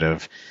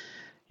competitive.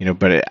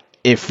 But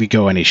if we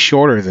go any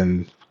shorter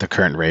than the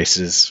current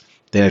races,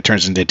 then it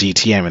turns into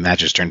DTM, and that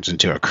just turns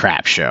into a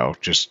crap show.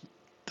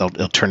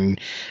 They'll turn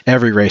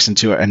every race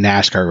into a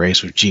NASCAR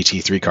race with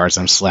GT3 cars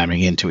them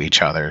slamming into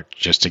each other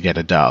just to get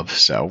a dub.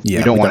 So we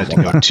don't want it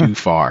to go too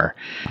far.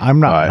 I'm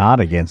not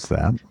against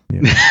that.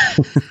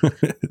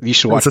 You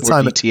should watch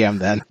more DTM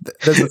then.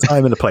 There's a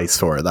time and a place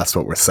for it. That's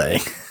what we're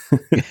saying.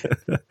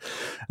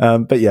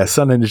 But yeah,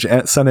 Sun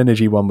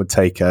Energy one would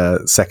take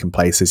second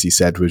place, as you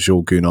said, with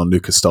Jules Gounon,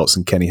 Lucas Stoltz,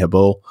 and Kenny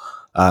Habul.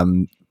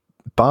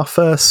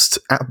 Bathurst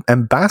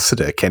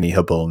ambassador Kenny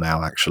Habul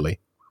now, actually.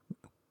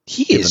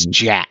 He is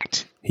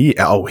jacked. He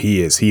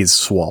is. He is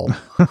swole.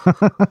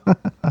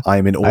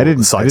 I'm in awe of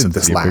the sight of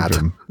this lad.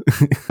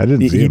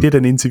 He did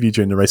an interview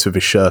during the race with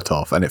his shirt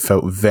off, and it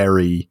felt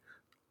very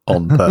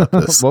on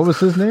purpose. What was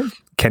his name?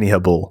 Kenny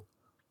Habul.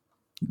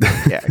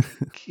 Yeah,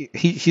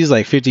 he's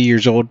like 50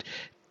 years old,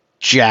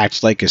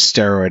 jacked like a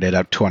steroided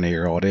up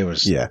 20-year-old. It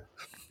was. Yeah,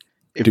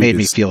 it made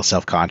me feel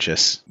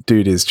self-conscious.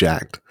 Dude is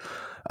jacked.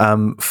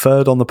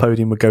 Third on the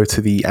podium would go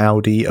to the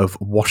Audi of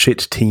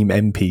Washit Team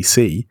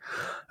MPC,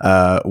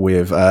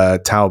 with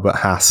Talbot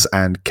Haas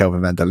and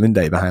Kelvin van der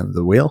Linde behind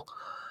the wheel.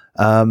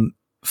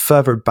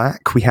 Further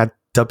back, we had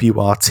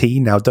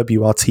WRT. Now,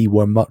 WRT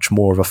were much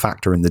more of a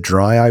factor in the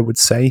dry, I would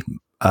say.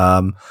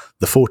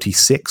 The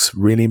 46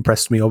 really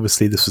impressed me.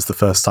 Obviously, this was the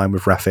first time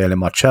with Raffaele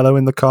Marcello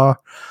in the car.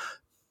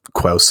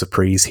 Quelle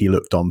surprise, he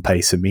looked on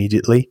pace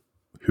immediately.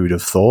 Who'd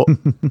have thought?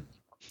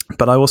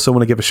 But I also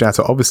want to give a shout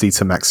out, obviously,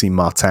 to Maxime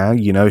Martin.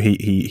 You know,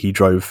 he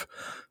drove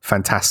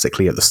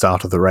fantastically at the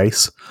start of the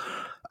race.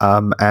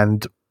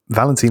 And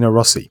Valentino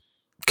Rossi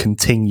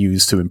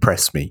continues to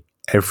impress me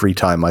every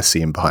time I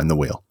see him behind the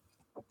wheel.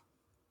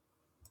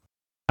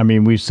 I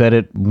mean, we've said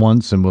it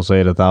once and we'll say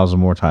it 1,000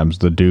 more times.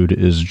 The dude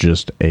is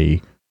just a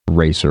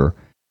racer,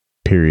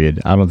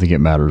 period. I don't think it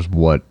matters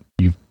what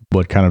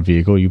kind of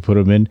vehicle you put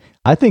him in.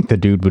 I think the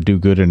dude would do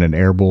good in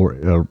a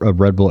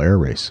Red Bull Air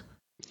race.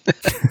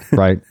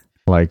 Right?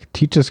 Like,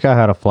 teach this guy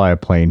how to fly a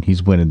plane.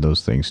 He's winning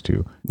those things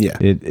too. Yeah.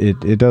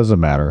 It doesn't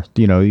matter.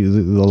 You know,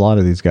 a lot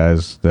of these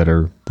guys that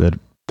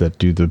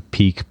do the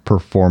peak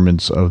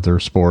performance of their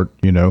sport,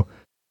 you know,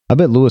 I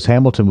bet Lewis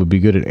Hamilton would be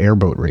good at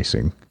airboat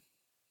racing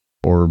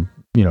or,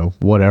 you know,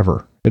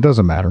 whatever. It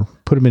doesn't matter.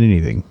 Put him in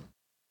anything.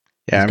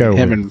 Yeah,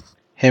 I mean,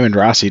 him and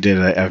Rossi did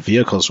a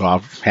vehicle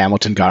swap.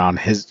 Hamilton got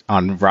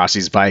on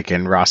Rossi's bike,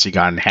 and Rossi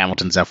got in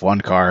Hamilton's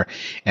F1 car,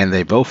 and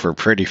they both were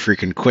pretty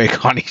freaking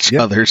quick on each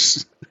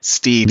other's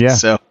steed. Yeah.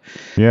 So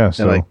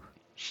like,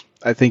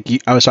 I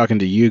think I was talking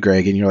to you,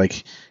 Greg, and you're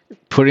like,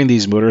 putting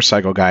these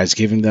motorcycle guys,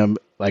 giving them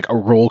like a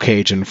roll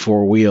cage and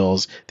 4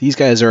 wheels. These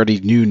guys already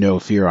knew no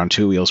fear on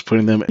 2 wheels.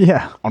 Putting them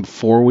on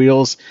 4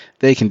 wheels,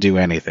 they can do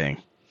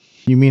anything.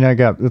 You mean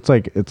it's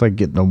like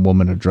getting a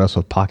woman a dress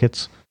with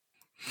pockets?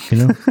 You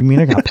know? You mean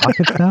I got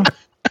pockets now?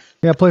 I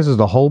got places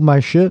to hold my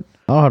shit?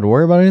 I don't have to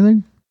worry about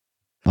anything?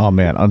 Oh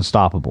man,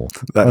 unstoppable.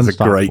 That's a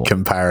great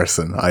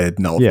comparison. I had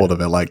not thought of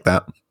it like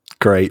that.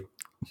 Great.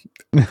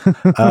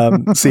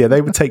 So yeah,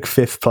 they would take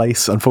 5th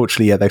place.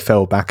 Unfortunately, they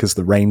fell back as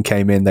the rain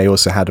came in. They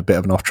also had a bit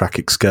of an off-track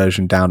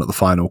excursion down at the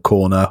final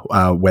corner,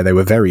 where they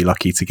were very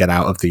lucky to get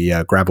out of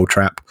the gravel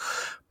trap.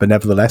 But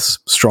nevertheless,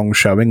 strong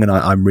showing, and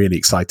I'm really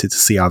excited to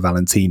see how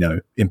Valentino,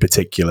 in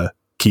particular,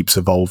 keeps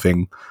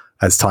evolving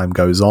as time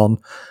goes on,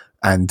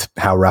 and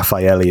how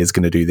Raffaele is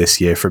going to do this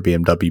year for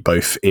BMW,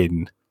 both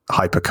in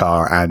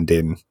hypercar and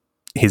in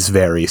his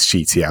various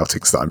GT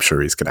outings that I'm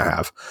sure he's going to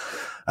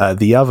have.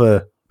 The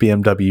other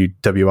BMW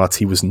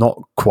WRT was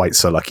not quite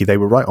so lucky. They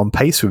were right on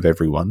pace with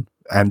everyone,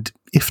 and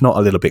if not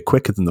a little bit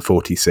quicker than the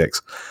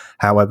 46.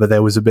 However,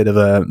 there was a bit of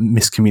a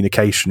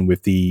miscommunication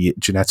with the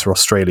Ginetta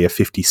Australia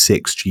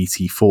 56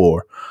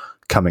 GT4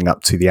 coming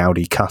up to the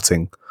Audi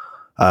cutting,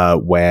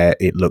 where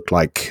it looked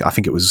like, I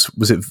think it was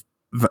it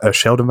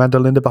Sheldon van der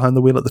Linde behind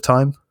the wheel at the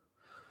time?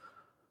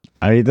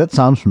 That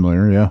sounds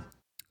familiar, yeah.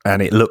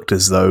 And it looked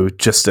as though,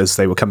 just as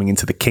they were coming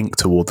into the kink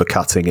toward the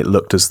cutting, it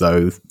looked as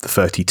though the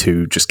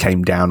 32 just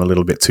came down a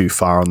little bit too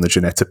far on the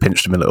Ginetta,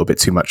 pinched him a little bit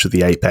too much at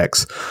the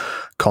apex.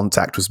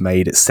 Contact was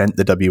made. It sent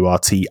the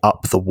WRT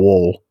up the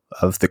wall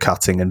of the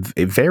cutting, and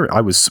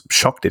I was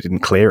shocked it didn't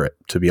clear it,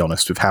 to be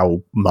honest, with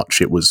how much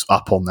it was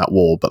up on that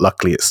wall. But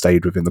luckily, it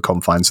stayed within the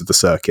confines of the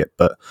circuit.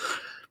 But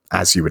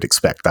as you would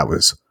expect, that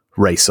was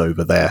race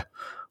over there,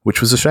 which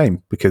was a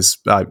shame because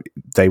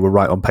they were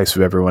right on pace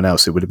with everyone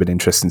else. It would have been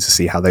interesting to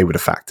see how they would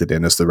have factored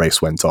in as the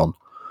race went on.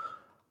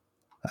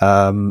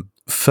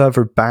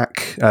 Further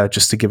back,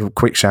 just to give a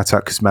quick shout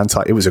out, because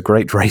Manthey, it was a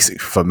great race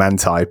for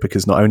Manthey,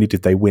 because not only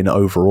did they win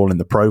overall in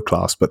the pro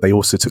class, but they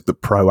also took the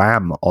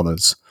Pro-Am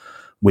honours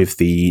with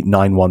the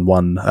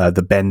 911,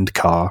 the Bend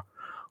car,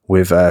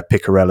 with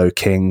Picarello,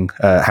 King,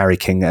 Harry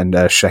King, and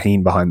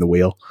Shaheen behind the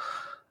wheel.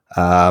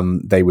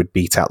 They would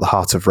beat out the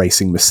Heart of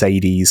Racing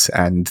Mercedes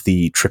and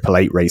the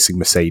 888 Racing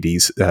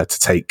Mercedes to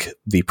take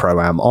the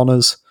Pro-Am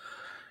honours.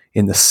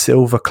 In the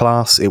silver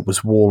class, it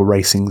was Wall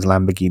Racing's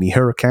Lamborghini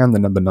Huracan, the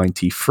number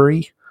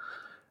 93.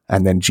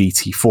 And then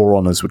GT4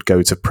 honours would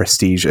go to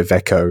Prestige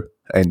Iveco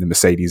in the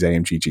Mercedes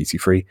AMG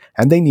GT3.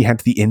 And then you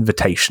had the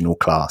Invitational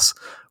class,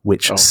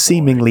 which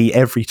seemingly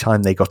every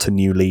time they got a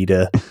new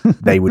leader,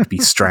 they would be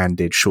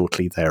stranded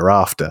shortly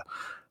thereafter.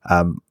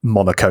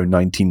 Monaco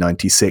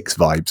 1996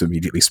 vibes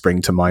immediately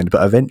spring to mind,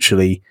 but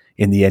eventually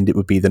in the end it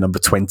would be the number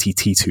 20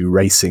 T2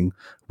 Racing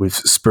with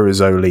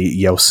Spirizzoli,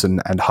 Yeltsin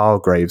and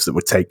Hargraves that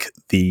would take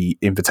the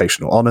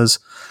invitational honours,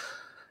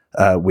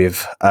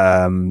 with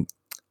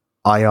IRC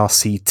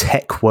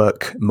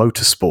Techwork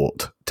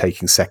Motorsport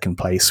taking second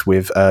place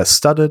with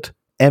Studdard,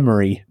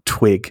 Emery,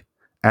 Twig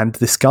and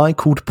this guy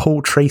called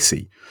Paul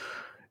Tracy,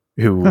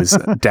 who was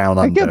down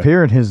under. I kept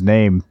hearing his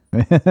name.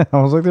 I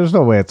was like, there's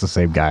no way it's the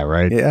same guy,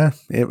 right? Yeah.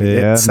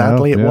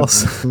 Sadly, it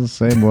was. It's the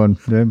same one.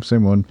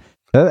 Same one.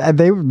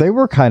 They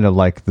were kind of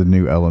like the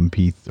new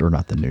LMP, or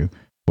not the new.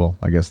 Well,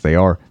 I guess they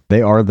are.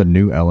 They are the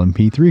new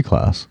LMP3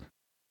 class,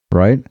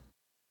 right?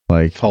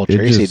 Like Paul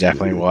Tracy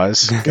definitely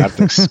was. Got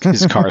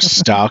his car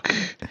stuck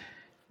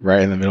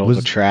right in the middle of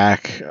the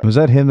track. Was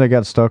that him that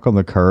got stuck on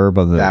the curb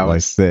on the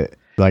apex?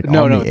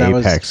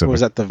 Was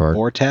that the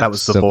Vortex? That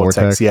was the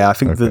Vortex. Yeah, I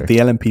think the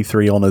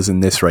LMP3 honours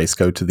in this race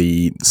go to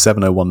the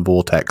 701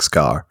 Vortex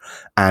car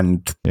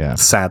and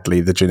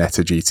sadly the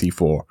Ginetta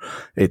GT4.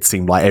 It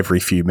seemed like every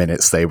few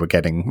minutes they were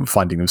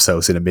finding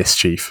themselves in a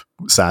mischief,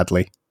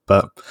 sadly.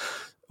 But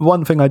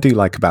one thing I do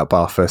like about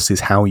Bathurst is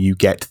how you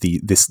get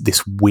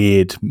this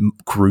weird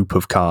group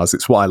of cars.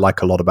 It's what I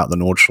like a lot about the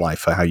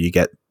Nordschleife, how you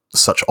get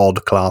such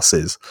odd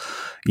classes.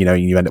 You know,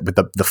 you end up with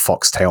the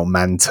Foxtail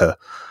Manta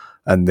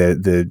and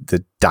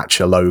the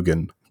Dacia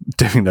Logan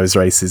doing those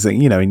races.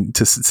 And, you know,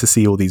 to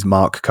see all these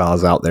mark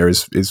cars out there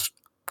is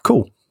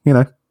cool. You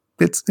know,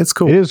 it's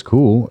cool. It is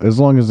cool as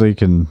long as they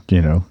can,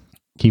 you know,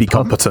 be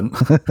competent.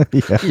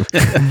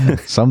 Yeah,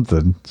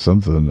 something.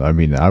 I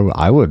mean,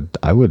 I would,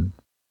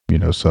 you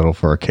know, settle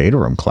for a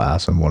Caterham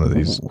class in one of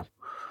these. Ooh.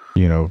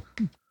 You know,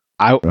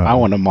 I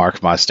want a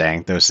Mark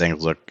Mustang. Those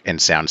things look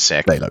and sound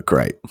sick. They look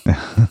great.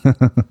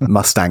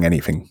 Mustang,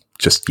 anything,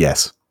 just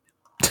yes.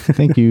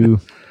 Thank you.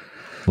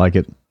 Like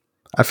it.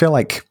 I feel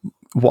like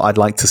what I'd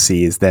like to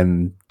see is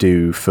them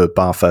do for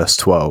Bathurst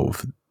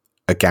 12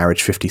 a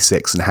Garage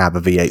 56 and have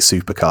a V8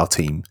 supercar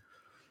team.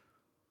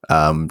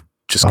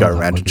 Just go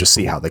around and just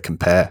see how they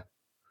compare.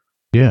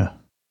 Yeah.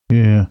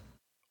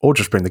 Or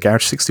just bring the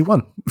Garage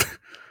 61.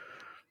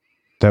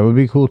 That would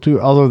be cool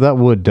too. Although that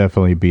would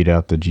definitely beat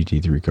out the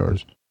GT3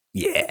 cars.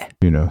 Yeah.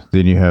 You know,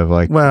 then you have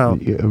like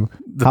the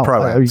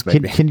Pro-Ams,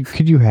 maybe.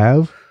 Could you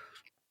have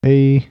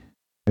an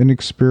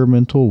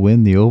experimental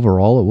win the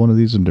overall at one of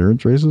these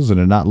endurance races and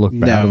it not look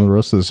bad on the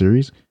rest of the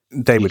series?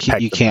 They would.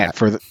 You can't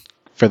for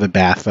the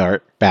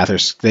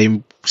Bathurst.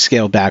 They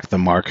scale back the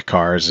mark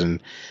cars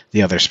and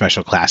the other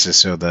special classes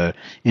so the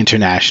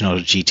international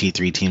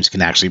GT3 teams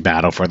can actually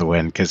battle for the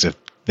win. Because if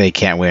they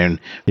can't win,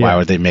 why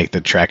would they make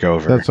the trek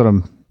over?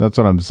 That's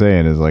what I'm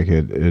saying. Is like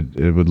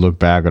it would look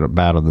bad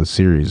on the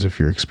series if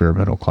your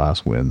experimental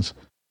class wins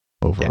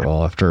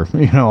overall after,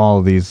 you know, all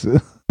of these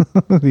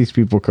these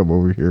people come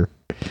over here,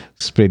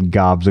 spend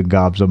gobs and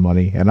gobs of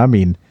money. And I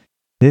mean,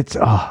 it's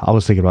I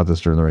was thinking about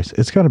this during the race.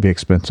 It's going to be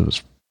expensive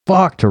as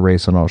fuck to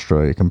race in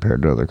Australia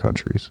compared to other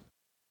countries.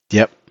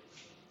 Yep.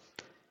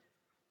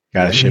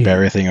 Got to ship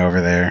everything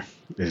over there.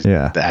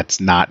 That's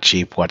not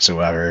cheap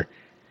whatsoever.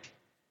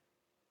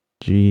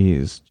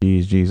 Jeez.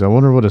 I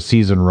wonder what a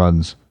season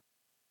runs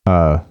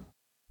for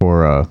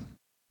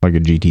like a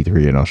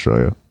GT3 in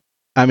Australia.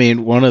 I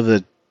mean, one of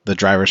the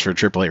drivers for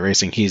Triple Eight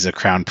Racing, he's a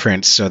Crown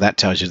Prince, so that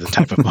tells you the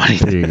type of money.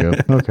 There you go.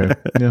 Okay.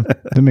 Yeah,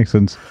 that makes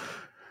sense.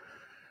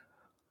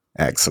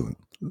 Excellent.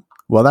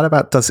 Well, that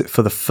about does it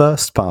for the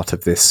first part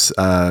of this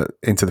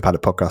Into the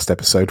Paddock podcast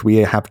episode. We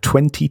have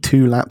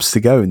 22 laps to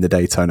go in the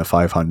Daytona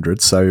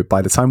 500. So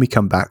by the time we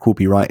come back, we'll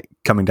be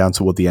coming down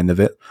toward the end of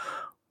it.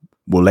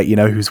 We'll let you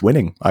know who's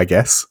winning, I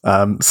guess.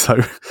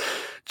 So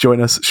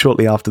join us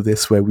shortly after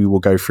this, where we will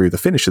go through the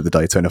finish of the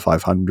Daytona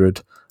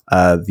 500,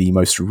 the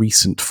most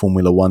recent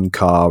Formula One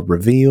car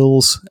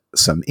reveals,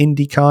 some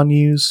IndyCar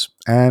news,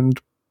 and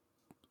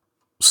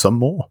some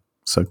more.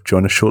 So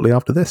join us shortly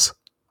after this.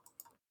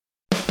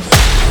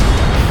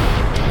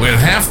 With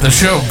half the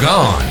show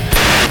gone,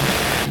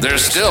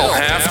 there's still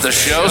half the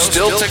show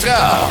still to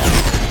go.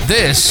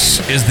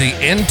 This is the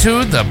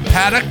Into the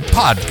Paddock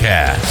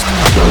podcast.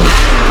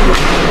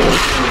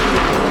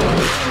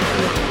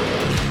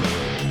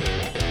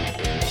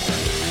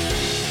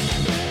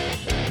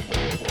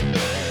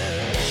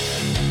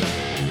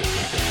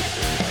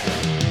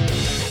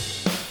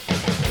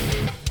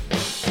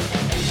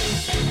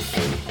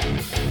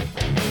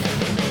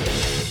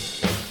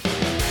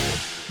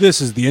 This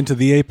is the Into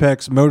the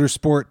Apex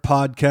Motorsport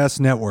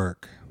Podcast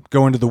Network.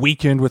 Go into the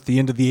weekend with the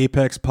Into the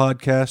Apex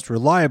podcast,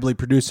 reliably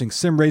producing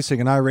sim racing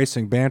and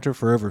iRacing banter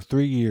for over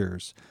 3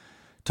 years.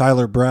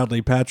 Tyler,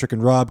 Bradley, Patrick,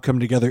 and Rob come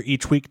together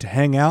each week to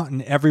hang out,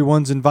 and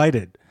everyone's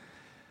invited.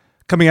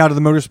 Coming out of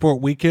the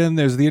Motorsport Weekend,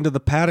 there's the Into the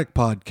Paddock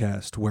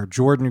podcast, where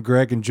Jordan,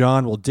 Greg, and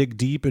John will dig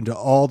deep into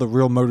all the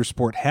real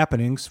motorsport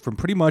happenings from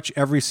pretty much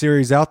every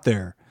series out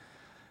there.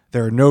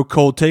 There are no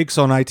cold takes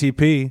on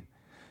ITP.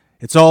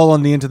 It's all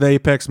on the Into the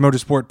Apex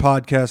Motorsport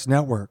Podcast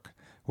Network.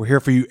 We're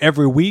here for you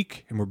every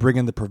week, and we're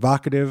bringing the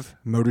provocative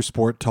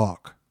motorsport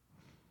talk.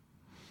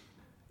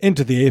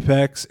 Into the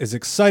Apex is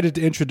excited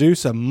to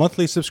introduce a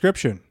monthly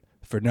subscription.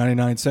 For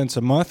 99 cents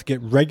a month,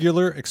 get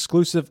regular,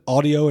 exclusive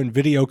audio and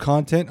video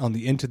content on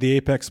the Into the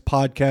Apex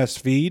podcast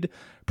feed,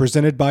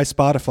 presented by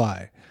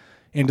Spotify.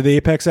 Into the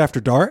Apex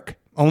After Dark,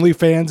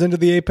 OnlyFans Into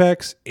the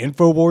Apex,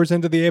 InfoWars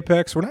Into the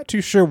Apex. We're not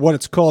too sure what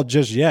it's called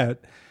just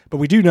yet, but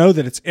we do know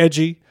that it's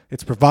edgy,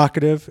 it's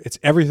provocative, it's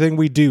everything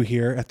we do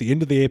here at the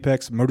Into the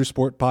Apex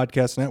Motorsport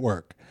Podcast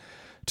Network.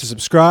 To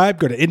subscribe,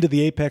 go to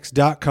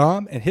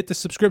intotheapex.com and hit the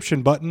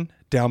subscription button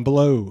down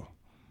below.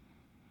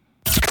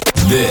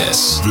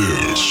 This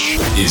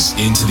is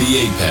Into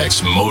the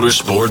Apex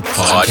Motorsport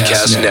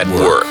Podcast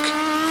Network.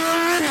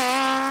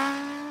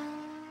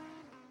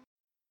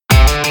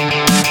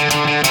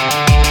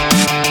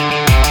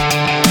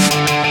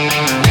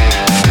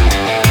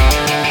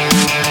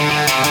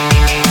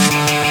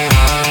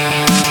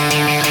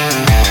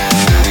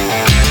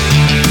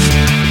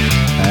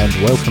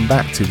 Welcome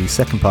back to the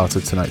second part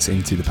of tonight's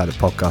Into the Paddock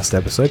podcast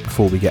episode.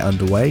 Before we get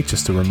underway,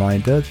 just a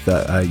reminder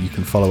that you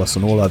can follow us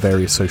on all our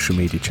various social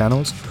media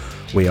channels.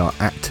 We are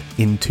at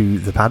Into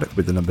the Paddock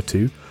with the number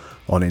 2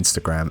 on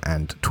Instagram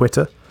and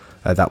Twitter.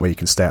 That way you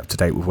can stay up to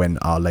date with when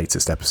our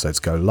latest episodes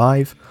go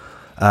live.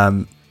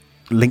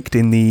 linked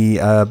in the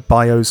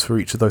bios for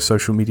each of those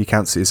social media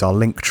accounts is our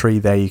link tree.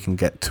 There you can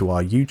get to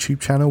our YouTube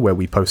channel where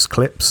we post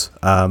clips.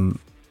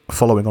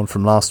 Following on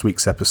from last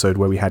week's episode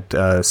where we had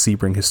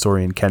Sebring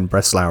historian Ken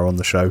Breslauer on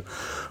the show,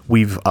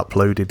 we've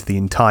uploaded the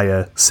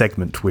entire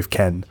segment with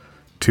Ken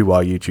to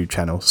our YouTube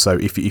channel. So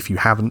if you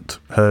haven't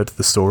heard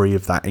the story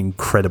of that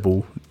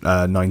incredible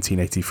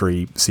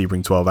 1983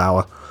 Sebring 12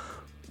 hour,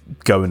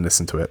 go and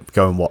listen to it.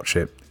 Go and watch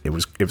it. It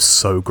was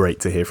so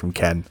great to hear from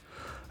Ken.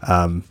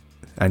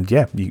 And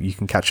yeah, you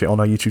can catch it on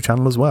our YouTube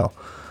channel as well.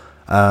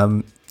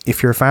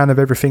 If you're a fan of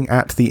everything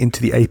at the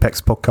Into the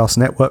Apex Podcast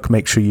Network,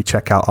 make sure you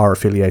check out our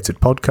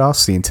affiliated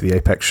podcast, the Into the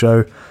Apex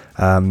Show.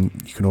 You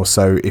can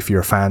also, if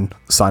you're a fan,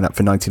 sign up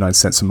for 99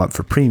 cents a month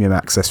for premium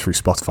access through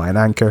Spotify and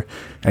Anchor,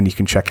 and you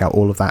can check out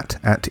all of that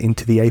at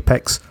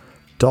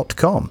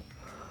intotheapex.com.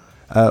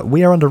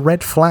 We are under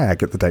red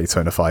flag at the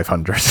Daytona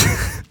 500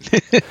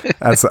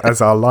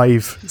 as our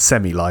live,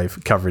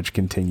 semi-live coverage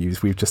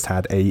continues. We've just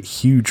had a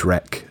huge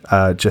wreck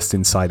just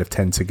inside of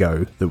 10 to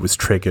go that was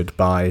triggered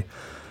by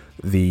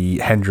the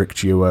Hendrick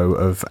duo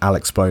of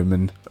Alex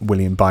Bowman,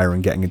 William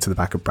Byron getting into the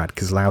back of Brad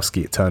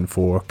Keselowski at turn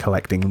 4,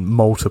 collecting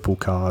multiple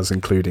cars,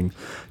 including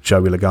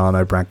Joey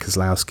Logano, Brad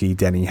Keselowski,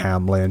 Denny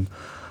Hamlin.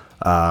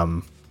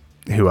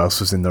 Who else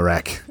was in the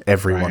wreck?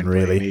 Everyone,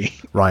 really.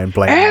 Ryan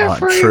Blaney,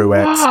 Martin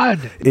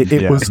Truex.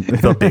 It was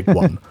the big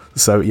one.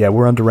 So, yeah,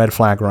 we're under red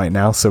flag right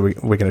now. So we're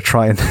going to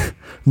try and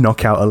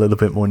knock out a little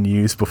bit more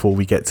news before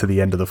we get to the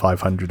end of the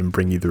 500 and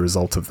bring you the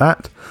result of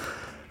that.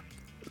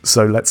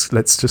 So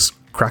let's just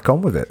crack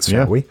on with it,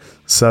 shall we?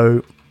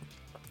 So,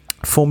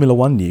 Formula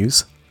One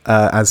news,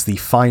 as the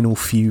final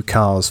few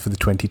cars for the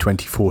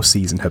 2024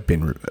 season have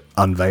been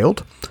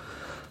unveiled.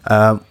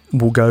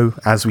 We'll go,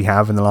 as we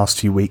have in the last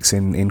few weeks,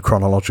 in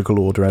chronological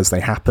order as they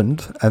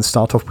happened, and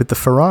start off with the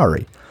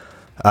Ferrari.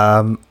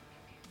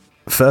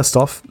 First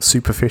off,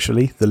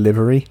 superficially, the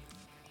livery.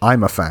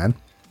 I'm a fan.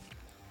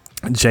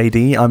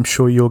 JD, I'm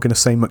sure you're going to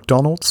say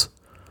McDonald's?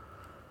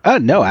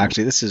 No,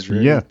 actually, this is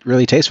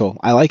really tasteful.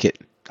 I like it.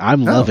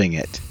 I'm loving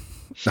it.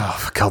 Oh,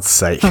 for God's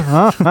sake.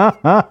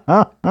 I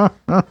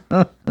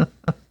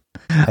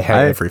hate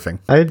everything.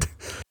 I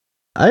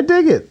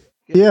dig it.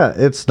 Yeah,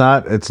 it's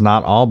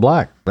not all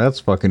black. That's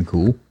fucking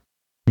cool.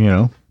 You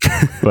know?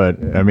 But,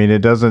 I mean,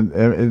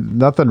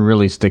 nothing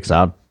really sticks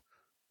out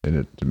in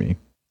it to me.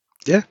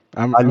 Yeah,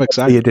 I'm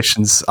excited.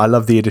 I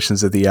love the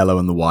additions of the yellow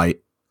and the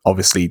white,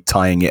 obviously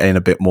tying it in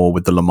a bit more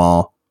with the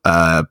Lamar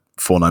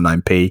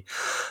 499p.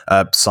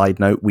 Side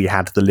note, we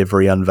had the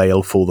livery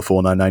unveil for the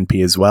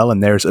 499p as well,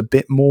 and there's a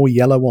bit more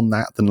yellow on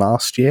that than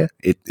last year.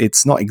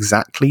 It's not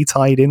exactly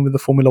tied in with the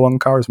Formula One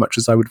car as much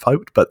as I would have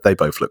hoped, but they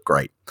both look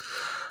great.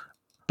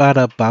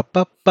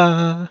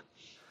 Ba-da-ba-ba-ba.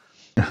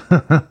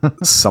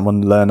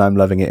 Someone learn I'm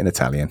loving it in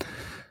Italian.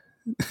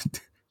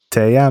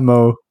 Te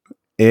amo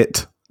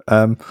it.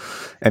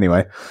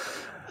 Anyway,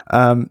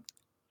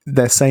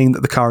 they're saying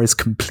that the car is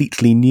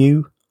completely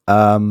new.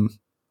 I'm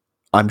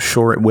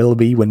sure it will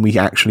be when we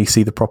actually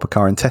see the proper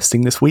car in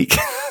testing this week.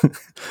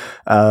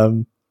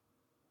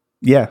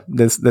 Yeah,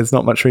 there's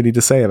not much really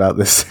to say about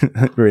this,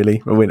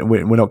 really. We're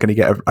not going to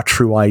get a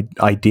true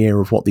idea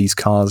of what these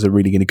cars are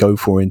really going to go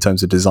for in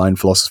terms of design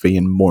philosophy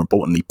and, more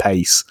importantly,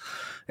 pace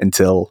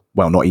until,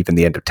 well, not even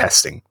the end of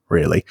testing,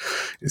 really.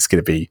 It's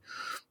going to be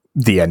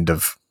the end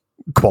of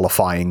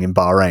qualifying in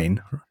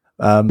Bahrain.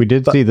 We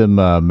did see them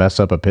mess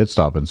up a pit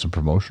stop in some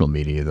promotional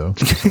media, though.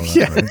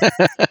 Right?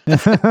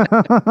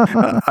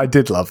 I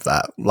did love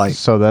that.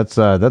 So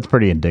that's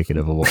pretty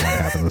indicative of what might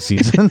happen this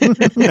season.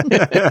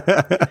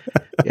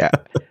 Yeah.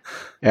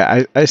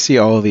 I see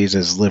all of these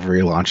as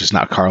livery launches,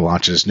 not car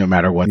launches, no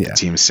matter what the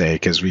teams say,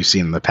 because we've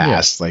seen in the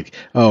past,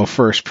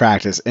 first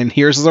practice, and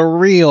here's the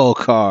real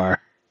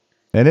car.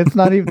 And it's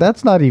not even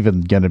that's not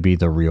even going to be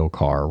the real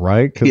car,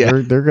 right?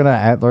 Because they're gonna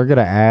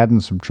add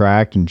and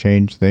subtract and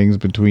change things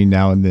between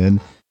now and then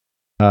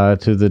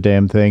to the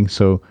damn thing.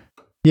 So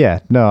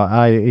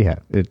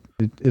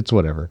it's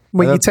whatever.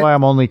 Well, that's why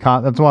I'm only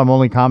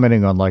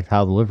commenting on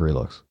how the livery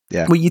looks.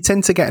 Yeah. Well, you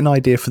tend to get an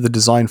idea for the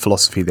design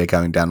philosophy they're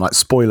going down. Like,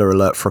 spoiler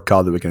alert for a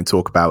car that we're going to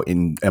talk about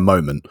in a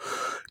moment.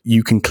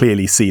 You can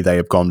clearly see they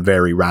have gone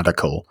very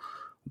radical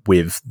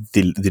with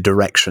the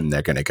direction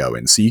they're going to go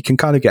in. So you can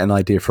kind of get an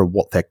idea for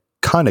what they're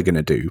kind of going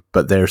to do,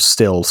 but there's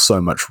still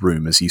so much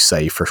room, as you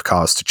say, for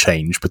cars to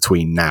change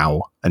between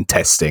now and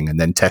testing, and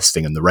then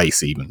testing and the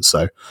race even.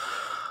 So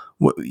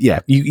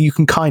you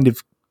can kind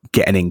of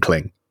get an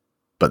inkling,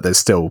 but there's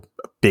still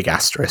a big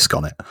asterisk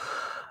on it.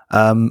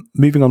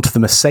 Moving on to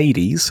the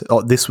Mercedes,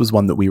 this was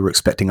one that we were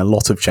expecting a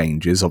lot of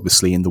changes,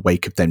 obviously in the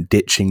wake of them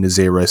ditching the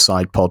zero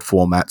side pod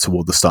format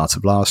toward the start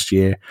of last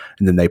year,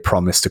 and then they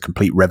promised a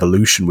complete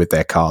revolution with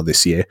their car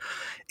this year.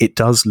 It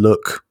does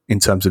look, in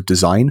terms of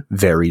design,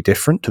 very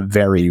different,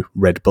 very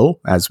Red Bull,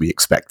 as we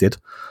expected.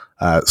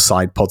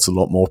 Side pods a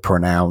lot more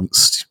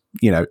pronounced.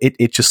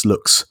 It just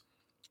looks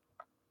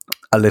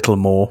a little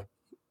more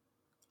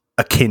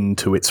akin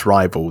to its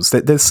rivals.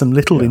 There's some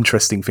little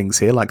interesting things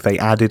here, like they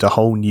added a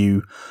whole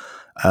new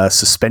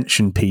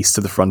suspension piece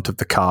to the front of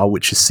the car,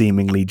 which is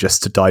seemingly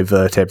just to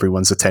divert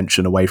everyone's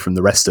attention away from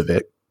the rest of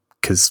it,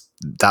 because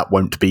that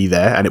won't be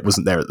there, and it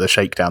wasn't there at the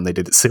shakedown they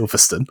did at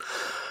Silverstone.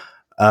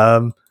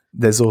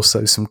 There's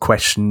also some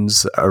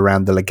questions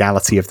around the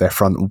legality of their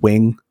front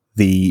wing.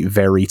 The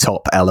very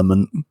top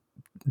element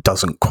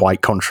doesn't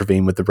quite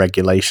contravene with the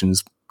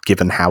regulations,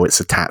 given how it's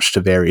attached to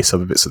various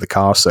other bits of the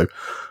car, so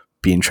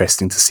be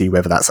interesting to see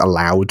whether that's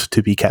allowed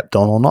to be kept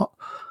on or not.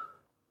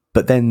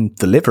 But then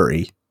the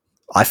livery,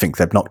 I think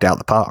they've knocked out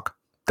the park.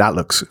 That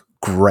looks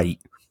great.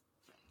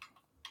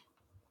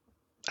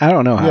 I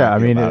don't know how Yeah, I I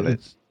mean, about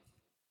it.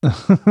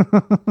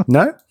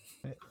 No?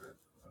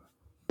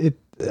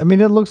 I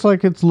mean, it looks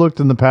like it's looked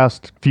in the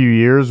past few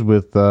years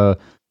with the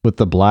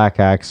black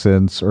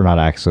accents, or not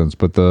accents,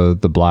 but the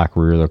black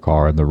rear of the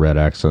car and the red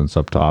accents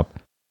up top.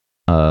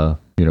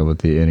 With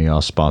the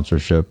Ineos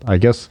sponsorship. I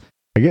guess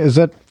is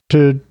that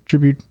to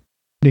tribute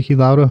Niki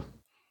Lauda?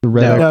 The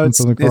red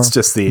accents on the car? It's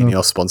just the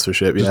Ineos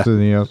sponsorship. Just Yeah. the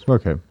Ineos.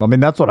 Okay. I mean,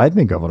 that's what I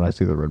think of when I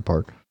see the red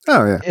part.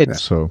 Oh yeah.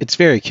 It's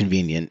very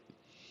convenient.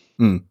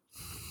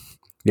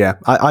 Yeah,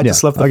 I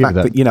just love the fact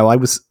that I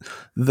was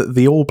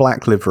the all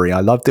black livery.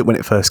 I loved it when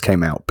it first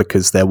came out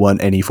because there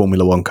weren't any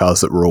Formula One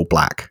cars that were all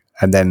black,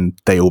 and then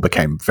they all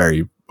became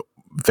very,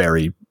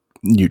 very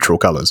neutral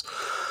colors.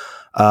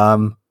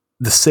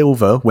 The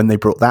silver, when they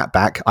brought that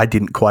back, I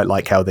didn't quite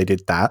like how they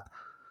did that.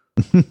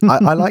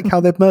 I like how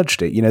they've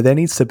merged it. There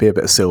needs to be a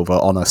bit of silver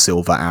on a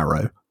silver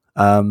arrow.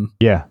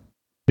 Yeah.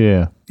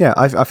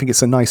 I think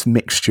it's a nice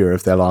mixture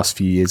of their last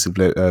few years of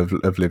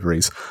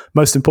liveries.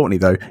 Most importantly,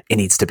 though, it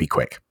needs to be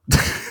quick.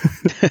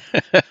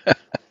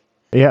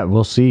 Yeah,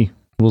 we'll see.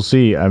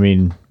 I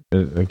mean,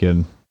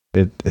 again,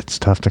 it's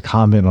tough to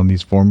comment on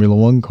these Formula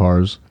One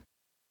cars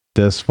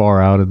this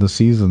far out in the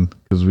season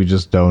because we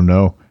just don't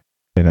know.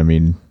 And I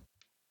mean,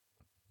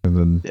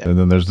 and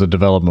then there's the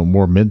development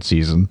more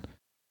mid-season.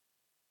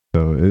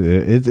 So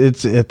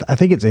it's I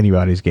think it's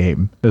anybody's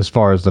game as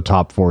far as the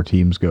top 4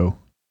 teams go.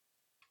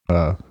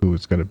 Who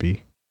it's going to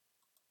be?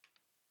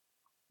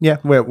 Yeah,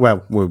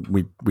 well,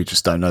 we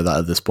just don't know that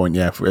at this point.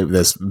 Yeah,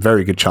 there's a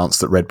very good chance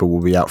that Red Bull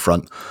will be out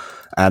front.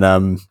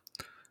 And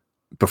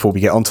before we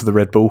get onto the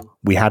Red Bull,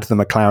 we had the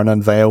McLaren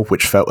unveil,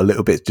 which felt a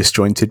little bit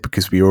disjointed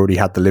because we already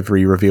had the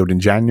livery revealed in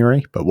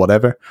January. But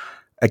whatever.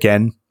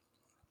 Again,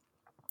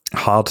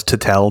 hard to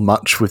tell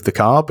much with the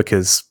car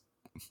because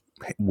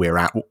we're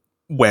at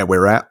where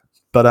we're at.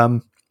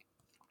 But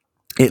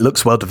it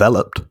looks well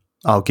developed.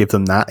 I'll give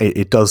them that.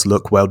 It does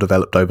look well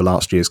developed over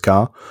last year's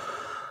car.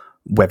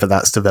 Whether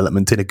that's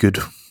development in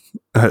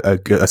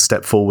a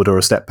step forward or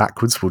a step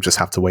backwards, we'll just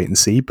have to wait and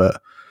see.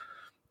 But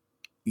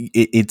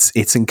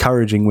it's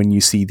encouraging when you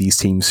see these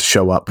teams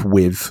show up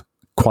with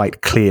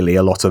quite clearly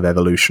a lot of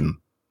evolution.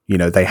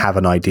 They have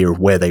an idea of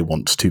where they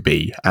want to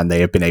be, and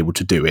they have been able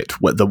to do it.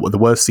 The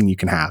worst thing you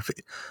can have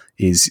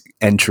is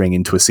entering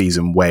into a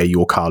season where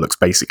your car looks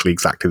basically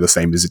exactly the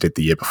same as it did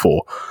the year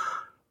before,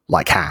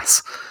 like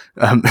Haas.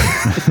 Because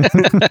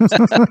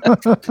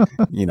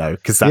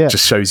that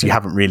just shows you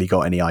haven't really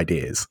got any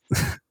ideas.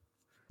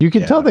 You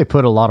can tell they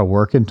put a lot of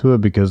work into it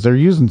because they're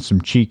using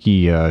some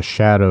cheeky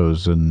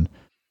shadows and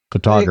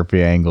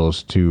photography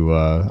angles to.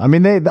 I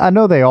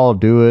know they all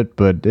do it,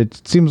 but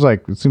it seems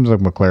like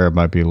McLaren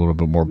might be a little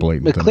bit more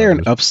blatant.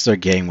 McLaren ups their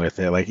game with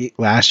it. Like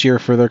last year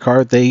for their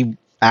car, they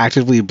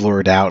actively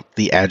blurred out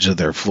the edge of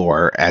their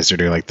floor as they're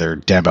doing like their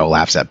demo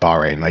laps at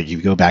Bahrain. Like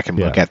you go back and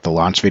look at the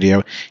launch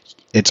video,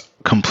 it's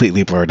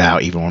completely blurred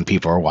out even when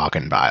people are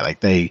walking by. Like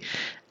they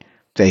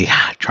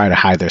try to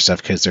hide their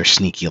stuff because they're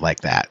sneaky like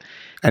that.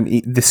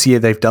 And this year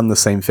they've done the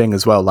same thing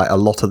as well. Like a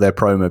lot of their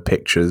promo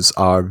pictures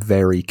are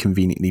very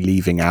conveniently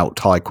leaving out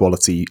high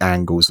quality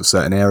angles of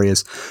certain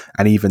areas.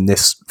 And even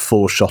this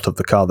full shot of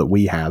the car that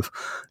we have,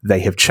 they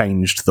have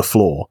changed the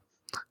floor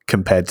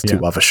compared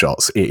to other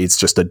shots. It's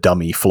just a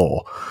dummy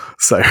floor.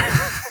 So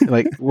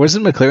like,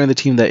 wasn't McLaren the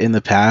team that in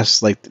the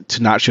past, like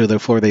to not show their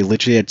floor, they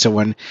literally had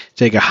someone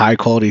take a high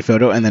quality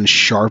photo and then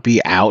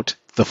Sharpie out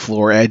the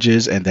floor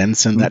edges and then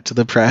send that to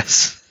the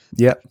press?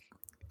 Yep.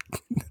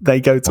 They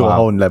go to a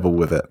whole level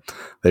with it.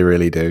 They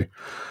really do.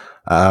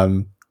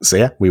 So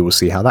yeah, we will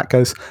see how that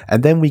goes.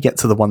 And then we get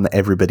to the one that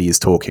everybody is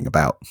talking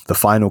about, the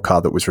final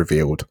car that was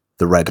revealed,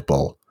 the Red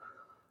Bull.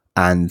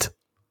 And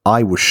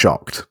I was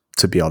shocked,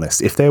 to be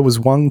honest. If there was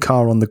one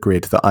car on the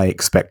grid that I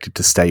expected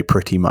to stay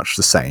pretty much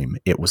the same,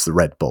 it was the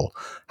Red Bull.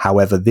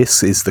 However,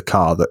 this is the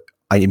car that,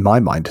 in my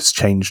mind, has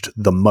changed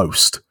the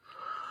most.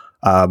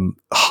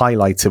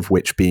 Highlight of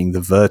which being the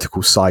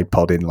vertical side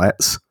pod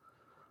inlets.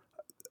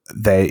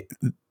 The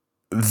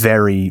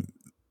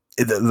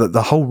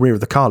whole rear of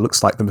the car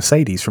looks like the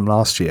Mercedes from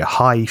last year.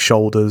 High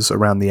shoulders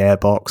around the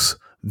airbox,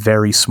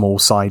 very small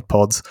side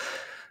pods.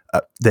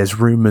 There's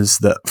rumors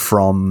that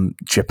from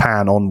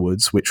Japan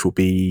onwards, which will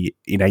be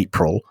in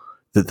April,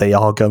 that they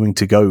are going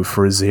to go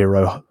for a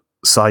zero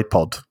side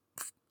pod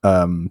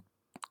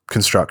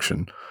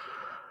construction.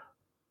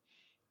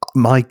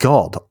 My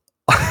God.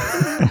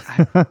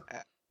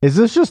 Is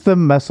this just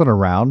them messing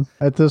around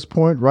at this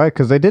point, right?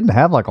 Because they didn't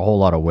have like a whole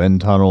lot of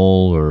wind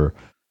tunnel or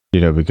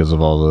because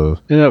of all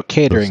the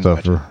catering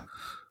stuff.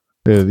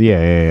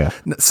 Yeah.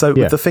 So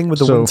Yeah. the thing with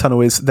the wind tunnel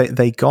is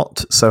they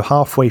got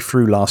halfway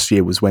through last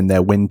year was when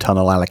their wind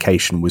tunnel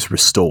allocation was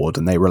restored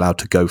and they were allowed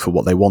to go for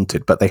what they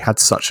wanted, but they had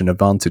such an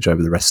advantage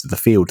over the rest of the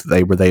field that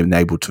they were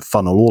able to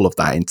funnel all of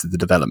that into the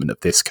development of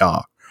this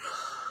car.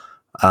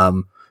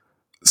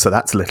 So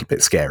that's a little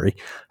bit scary.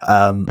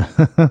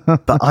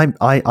 But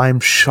I'm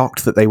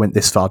shocked that they went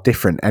this far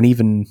different. And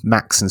even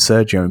Max and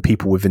Sergio and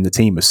people within the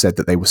team have said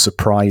that they were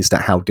surprised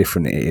at how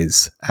different it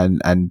is.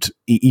 And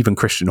even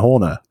Christian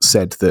Horner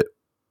said that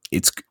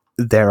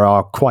there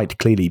are quite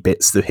clearly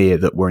bits here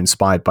that were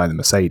inspired by the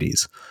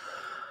Mercedes.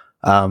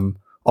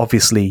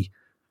 Obviously,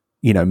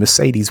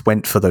 Mercedes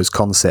went for those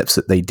concepts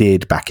that they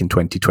did back in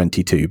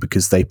 2022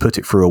 because they put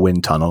it through a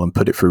wind tunnel and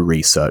put it through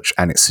research,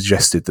 and it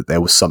suggested that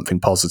there was something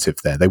positive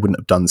there. They wouldn't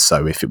have done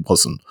so if it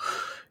wasn't.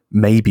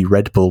 Maybe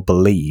Red Bull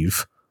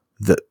believe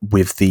that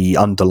with the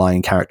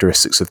underlying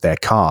characteristics of their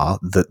car,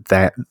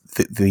 that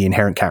the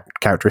inherent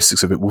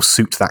characteristics of it will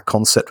suit that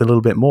concept a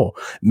little bit more.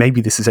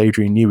 Maybe this is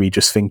Adrian Newey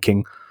just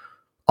thinking,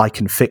 I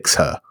can fix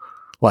her.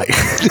 I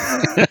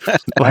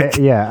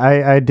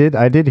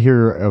did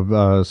hear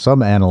of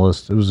some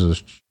analyst, it was a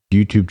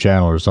YouTube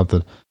channel or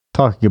something,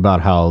 talking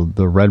about how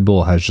the Red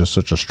Bull has just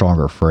such a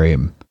stronger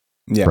frame,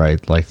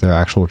 right? Like their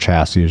actual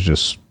chassis is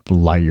just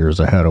light years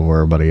ahead of where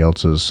everybody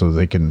else is, so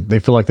they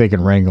feel like they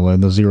can wrangle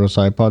in the zero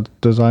side pod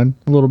design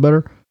a little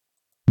better.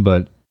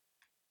 But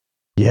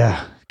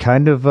yeah,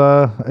 kind of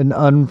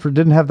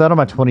didn't have that on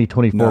my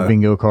 2024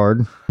 bingo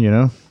card,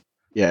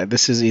 Yeah,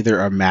 this is either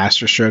a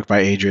masterstroke by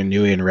Adrian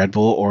Newey and Red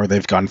Bull, or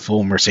they've gone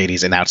full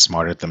Mercedes and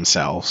outsmarted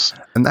themselves.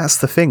 And that's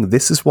the thing.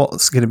 This is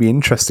what's going to be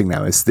interesting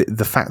now, is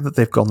the fact that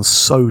they've gone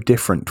so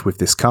different with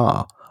this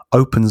car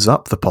opens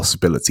up the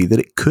possibility that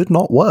it could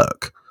not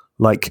work.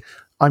 Like,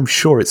 I'm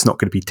sure it's not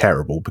going to be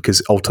terrible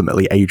because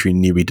ultimately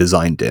Adrian Newey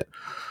designed it.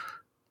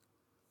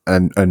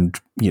 And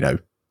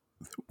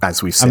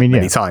as we've said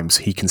many times,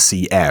 he can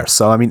see air.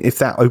 So, if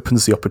that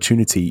opens the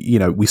opportunity,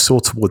 we saw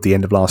toward the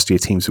end of last year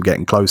teams were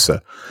getting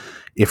closer.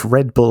 If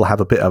Red Bull have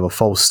a bit of a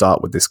false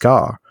start with this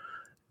car,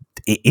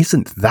 it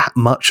isn't that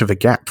much of a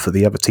gap for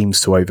the other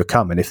teams to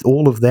overcome. And if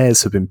all of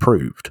theirs have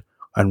improved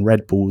and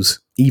Red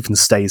Bull's even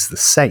stays the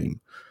same,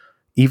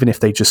 even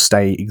if they just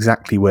stay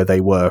exactly where they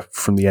were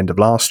from the end of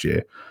last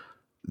year,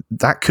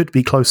 that could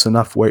be close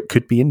enough where it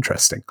could be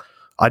interesting.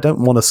 I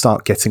don't want to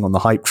start getting on the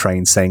hype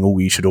train saying,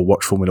 you should all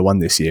watch Formula One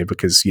this year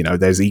because,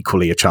 there's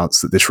equally a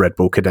chance that this Red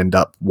Bull could end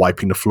up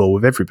wiping the floor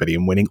with everybody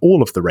and winning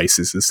all of the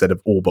races instead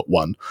of all but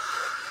one.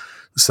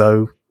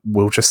 So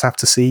we'll just have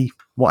to see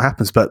what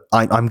happens. But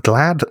I'm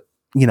glad,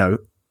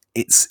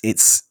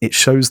 it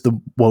shows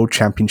the World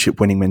Championship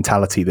winning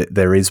mentality that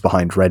there is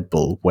behind Red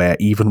Bull, where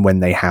even when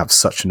they have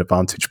such an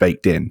advantage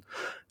baked in,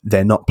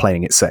 they're not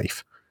playing it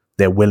safe.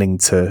 They're willing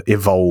to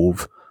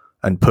evolve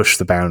and push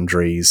the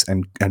boundaries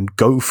and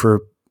go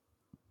for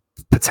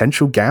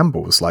potential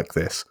gambles like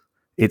this.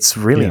 It's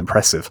really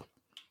impressive.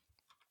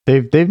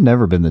 They've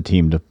never been the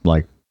team to,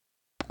 like,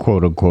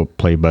 quote unquote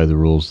play by the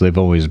rules. They've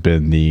always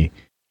been the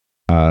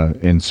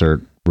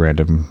insert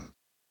random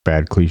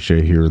bad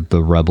cliche here,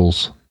 the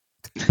rebels.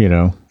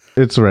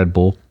 It's Red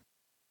Bull.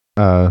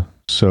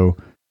 So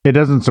it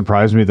doesn't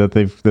surprise me that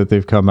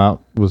they've come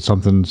out with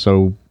something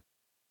so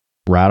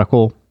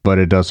radical, but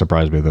it does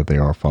surprise me that they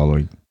are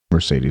following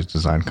Mercedes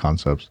design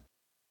concepts.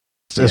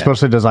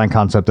 Especially design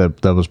concept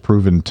that was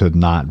proven to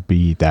not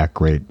be that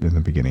great in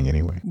the beginning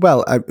anyway.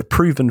 Well,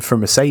 proven for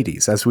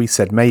Mercedes, as we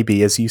said,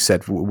 maybe, as you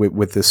said,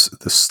 with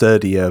the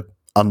sturdier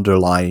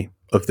underlie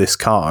of this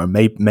car,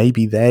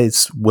 maybe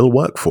theirs will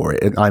work for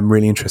it. And I'm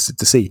really interested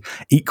to see.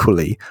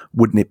 Equally,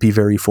 wouldn't it be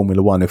very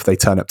Formula One if they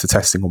turn up to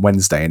testing on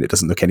Wednesday and it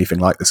doesn't look anything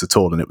like this at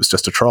all and it was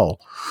just a troll?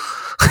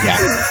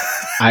 Yeah.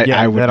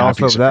 I would not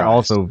be surprised. That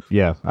also,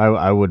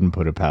 I wouldn't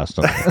put it past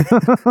them.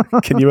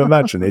 Can you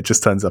imagine? It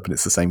just turns up and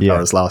it's the same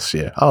car as last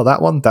year. Oh,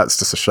 that one? That's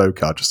just a show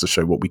car, just to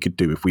show what we could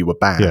do if we were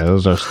bad. Yeah,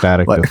 those are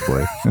static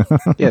display.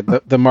 Yeah,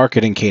 the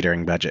marketing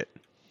catering budget.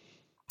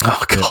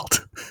 Oh, God.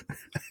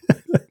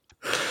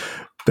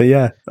 But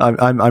yeah,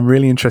 I'm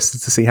really interested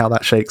to see how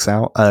that shakes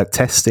out.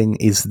 Testing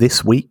is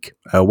this week,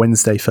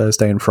 Wednesday,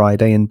 Thursday, and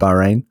Friday in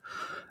Bahrain,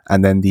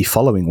 and then the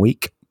following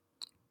week,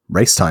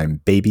 race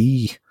time,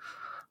 baby.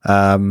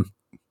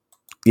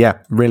 Yeah,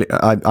 really.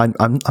 I'm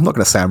not going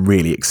to say I'm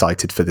really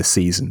excited for this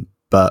season,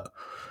 but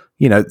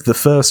the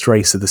first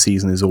race of the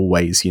season is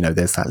always,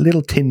 there's that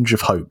little tinge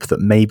of hope that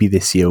maybe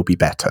this year will be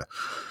better.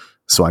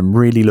 So I'm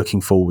really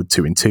looking forward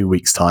to, in 2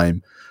 weeks'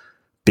 time,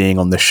 being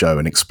on the show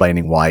and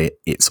explaining why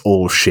it's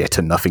all shit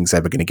and nothing's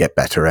ever going to get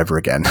better ever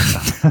again.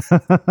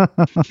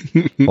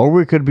 Or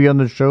we could be on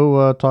the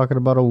show talking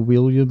about a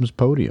Williams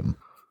podium.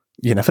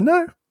 You never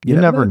know. You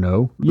never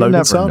know. You Logan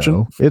never Sargent.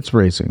 know. It's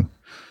racing.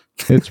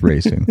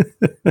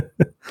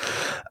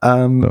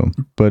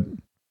 But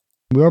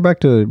we are back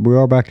to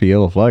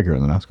yellow flag here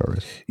in the NASCAR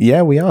race.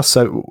 Yeah, we are.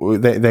 So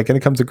they're going to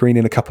come to green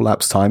in a couple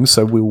laps time.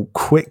 So we'll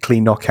quickly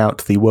knock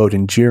out the World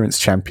Endurance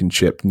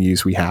Championship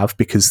news we have,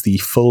 because the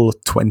full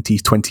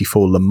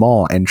 2024 Le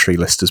Mans entry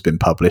list has been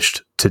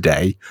published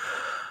today.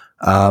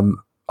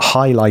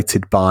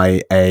 highlighted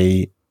by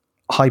a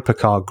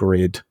hypercar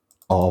grid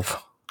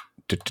of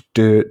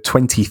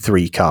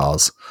 23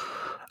 cars.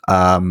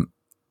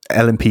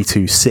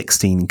 LMP2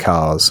 16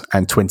 cars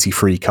and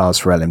 23 cars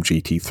for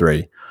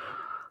LMGT3.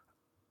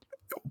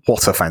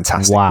 What a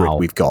fantastic grid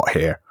we've got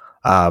here.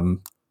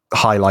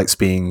 Highlights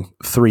being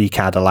 3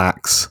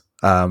 Cadillacs,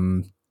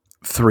 4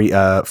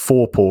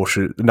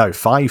 Porsches, no,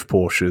 5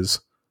 Porsches,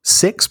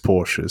 6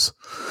 Porsches.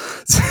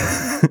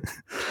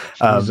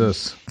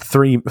 Jesus.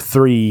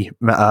 3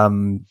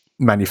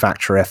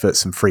 manufacturer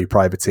efforts and 3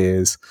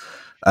 privateers,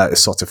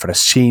 sort of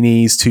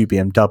Frascinis, 2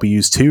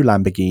 BMWs, 2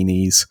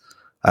 Lamborghinis,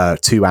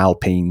 2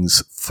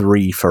 Alpines,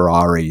 3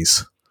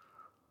 Ferraris,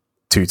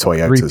 2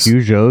 Toyotas, 3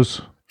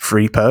 Peugeots,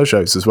 3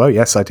 Peugeots as well.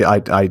 Yes, I did.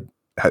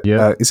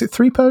 Is it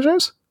 3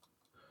 Peugeots?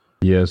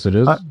 Yes, it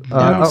is.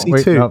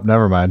 Wait, 2. No,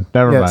 never mind.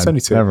 Never mind. It's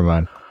only 2. Never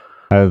mind.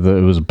 It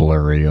was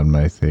blurry on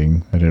my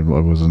thing. I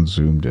wasn't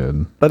zoomed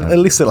in. But at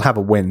least it'll have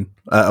a wing.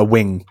 By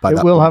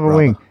it will have a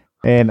wing,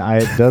 and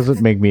it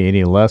doesn't make me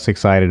any less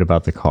excited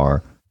about the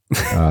car.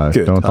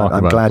 Good. Don't talk I'm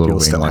about glad little you're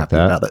wing still like happy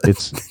that. about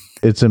it.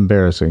 It's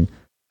embarrassing.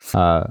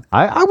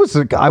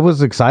 I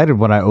was excited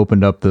when I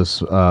opened up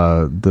this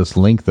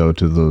link though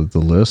to the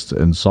list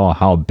and saw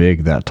how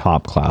big that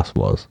top class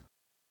was.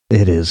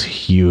 It is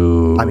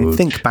huge. I mean,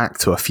 think back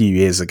to a few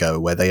years ago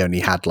where they only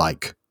had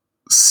like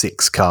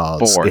 6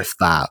 cars, 4. if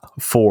that,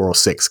 4 or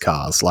 6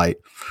 cars. Like,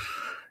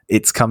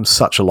 it's come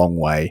such a long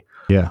way.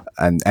 Yeah,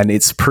 and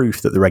it's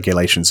proof that the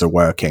regulations are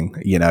working.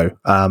 You know,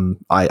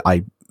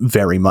 I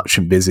very much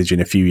envisage in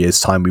a few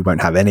years' time we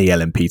won't have any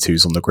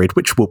LMP2s on the grid,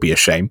 which will be a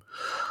shame.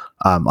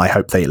 I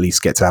hope they at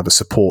least get to have a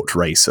support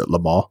race at Le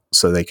Mans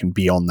so they can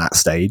be on that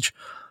stage.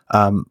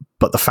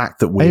 But the fact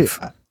that we've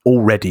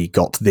already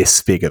got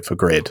this big of a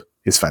grid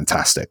is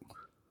fantastic.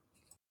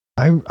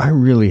 I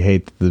really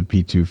hate that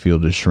the P2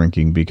 field is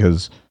shrinking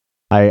because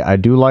I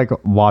do like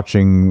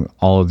watching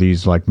all of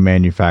these like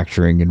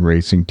manufacturing and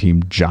racing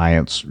team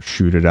giants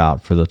shoot it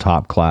out for the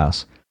top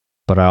class.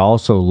 But I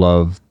also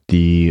love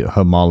the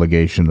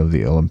homologation of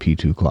the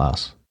LMP2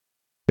 class.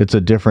 It's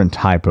a different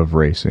type of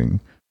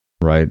racing,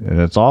 right? And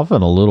it's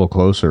often a little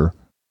closer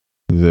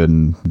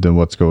than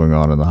what's going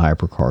on in the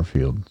hypercar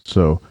field.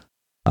 So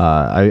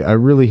I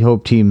really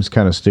hope teams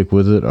kind of stick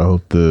with it. I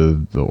hope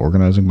the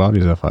organizing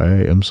bodies,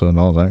 FIA, IMSA, and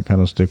all that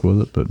kind of stick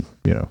with it. But,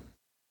 you know,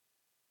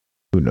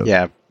 who knows?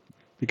 Yeah,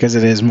 because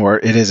it is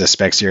a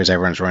spec series.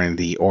 Everyone's running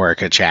the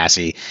Orica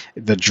chassis.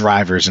 The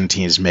drivers and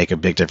teams make a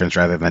big difference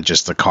rather than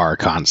just the car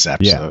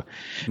concept. Yeah. So,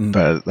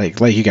 but like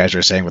you guys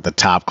were saying with the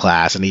top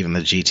class and even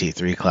the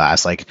GT3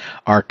 class, like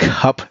our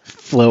cup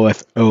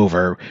floweth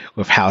over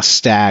with how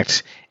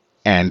stacked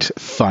and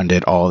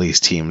funded all these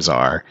teams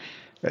are.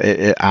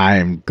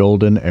 I'm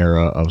golden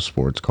era of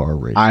sports car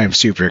racing. I'm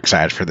super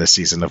excited for this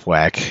season of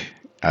WEC.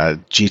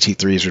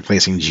 GT3 is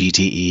replacing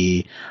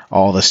GTE,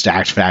 all the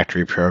stacked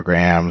factory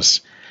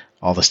programs,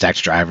 all the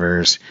stacked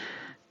drivers.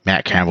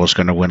 Matt Campbell's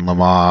going to win Le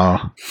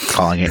Mans,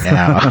 calling it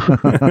now.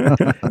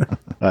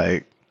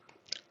 Like,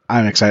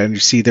 I'm excited. You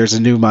see, there's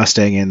a new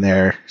Mustang in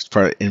there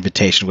for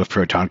invitation with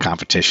Proton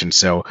competition,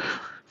 so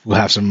we'll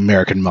have some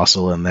American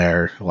muscle in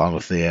there along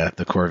with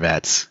the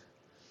Corvettes.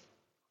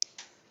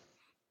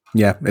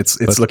 Yeah,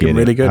 it's looking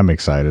really good. I'm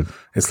excited.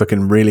 It's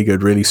looking really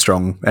good, really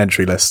strong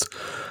entry list.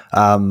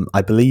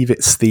 I believe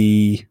it's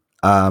the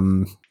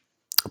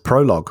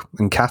prologue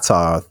in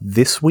Qatar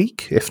this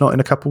week, if not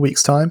in a couple of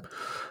weeks' time,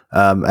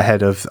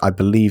 ahead of, I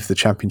believe, the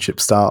championship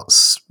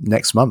starts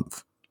next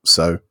month.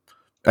 So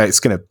it's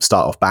going to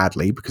start off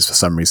badly because for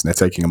some reason they're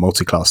taking a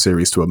multi-class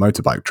series to a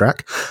motorbike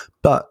track.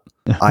 But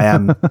I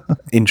am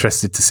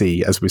interested to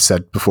see, as we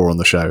said before on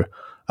the show,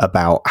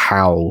 about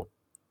how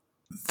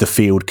the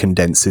field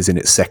condenses in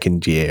its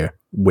second year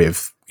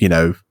with, you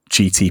know,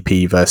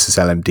 GTP versus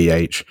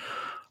LMDH.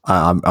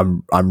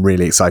 I'm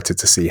really excited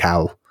to see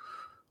how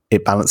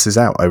it balances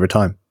out over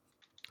time.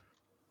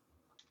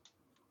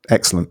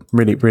 Excellent.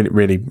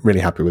 Really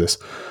happy with this.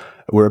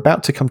 We're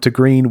about to come to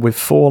green with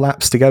 4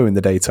 laps to go in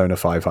the Daytona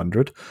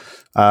 500.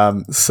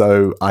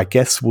 So I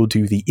guess we'll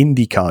do the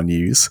IndyCar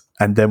news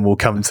and then we'll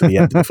come to the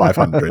end of the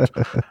 500.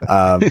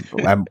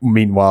 And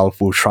meanwhile,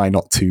 we'll try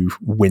not to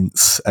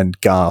wince and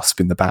gasp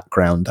in the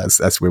background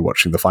as we're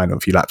watching the final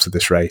few laps of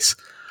this race.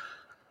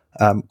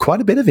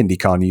 Quite a bit of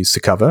IndyCar news to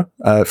cover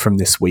from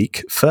this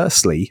week.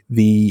 Firstly,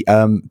 the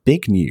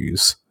big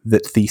news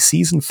that the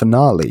season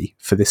finale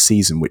for this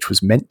season, which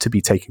was meant to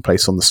be taking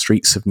place on the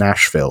streets of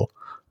Nashville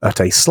at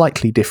a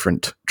slightly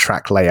different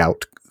track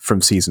layout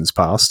from seasons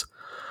past,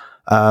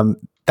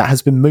 that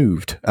has been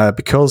moved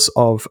because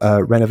of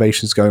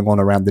renovations going on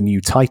around the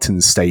new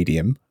Titans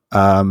Stadium,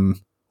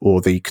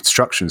 or the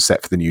construction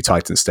set for the new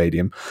Titans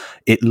Stadium.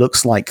 It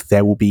looks like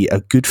there will be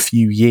a good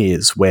few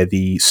years where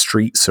the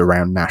streets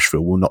around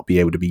Nashville will not be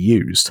able to be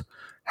used.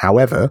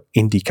 However,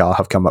 IndyCar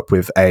have come up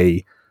with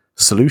a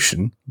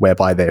solution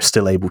whereby they're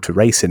still able to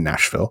race in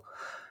Nashville.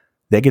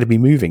 They're going to be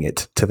moving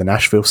it to the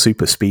Nashville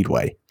Super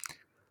Speedway.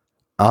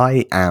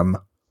 I am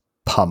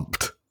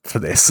pumped for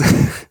this.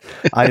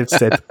 I have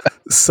said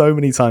so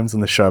many times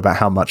on the show about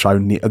how much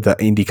that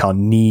IndyCar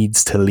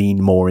needs to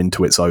lean more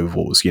into its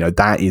ovals.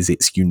 That is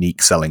its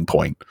unique selling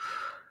point.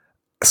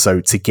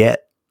 So to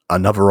get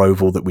another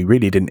oval that we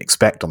really didn't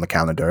expect on the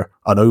calendar,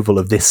 an oval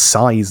of this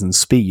size and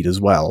speed as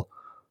well,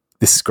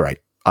 this is great.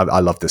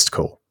 I love this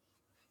call.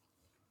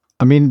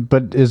 I mean,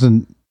 but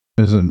aren't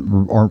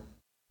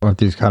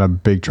these kind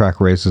of big track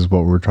races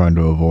what we're trying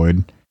to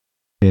avoid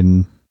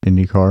in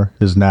IndyCar?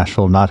 Is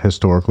Nashville not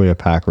historically a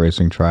pack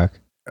racing track?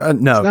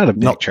 No, it's not a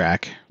big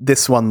track.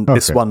 This one, Okay.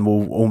 This one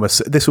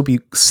will be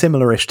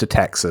similar-ish to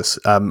Texas.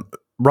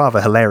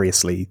 Rather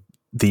hilariously,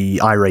 the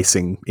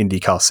iRacing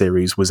IndyCar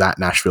series was at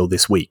Nashville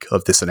this week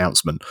of this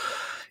announcement.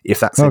 If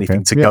that's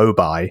anything to go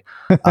by,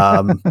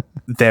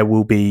 there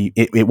will be.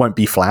 It won't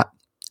be flat.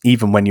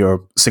 Even when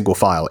you're single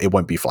file, it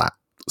won't be flat.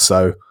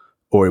 So,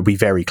 or it'll be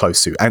very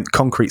close to. And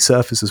concrete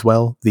surface as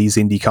well. These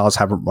Indy cars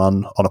haven't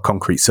run on a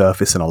concrete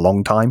surface in a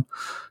long time.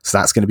 So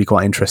that's going to be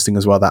quite interesting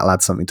as well. That'll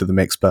add something to the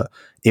mix, but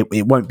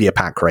it won't be a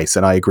pack race.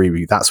 And I agree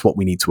with you. That's what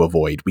we need to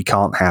avoid. We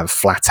can't have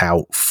flat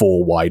out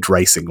 4-wide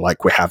racing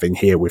like we're having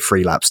here with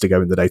 3 laps to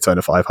go in the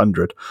Daytona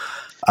 500.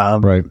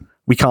 Right.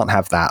 We can't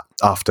have that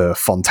after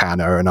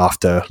Fontana and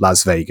after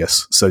Las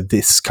Vegas. So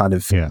this kind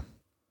of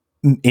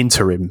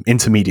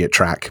intermediate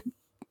track,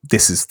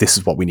 this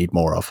is what we need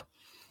more of.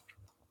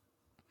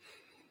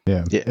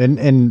 Yeah.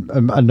 And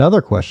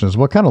another question is,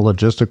 what kind of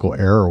logistical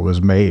error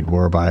was made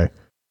whereby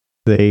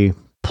they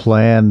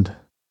planned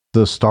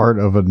the start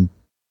of a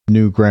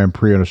new Grand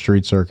Prix on a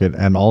street circuit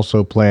and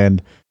also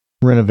planned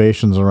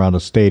renovations around a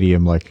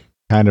stadium, like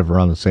kind of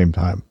around the same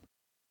time?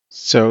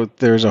 So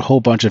there's a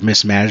whole bunch of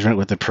mismanagement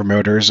with the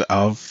promoters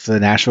of the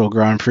Nashville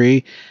Grand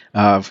Prix,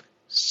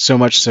 so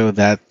much so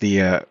that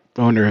the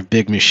owner of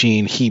Big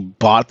Machine, he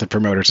bought the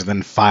promoters and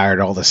then fired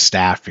all the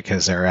staff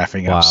because they're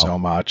effing up so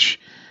much.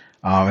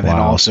 And then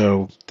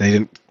also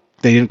they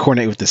didn't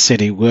coordinate with the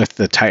city with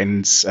the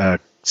Titans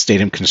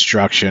stadium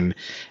construction,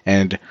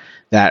 and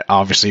that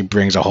obviously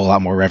brings a whole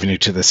lot more revenue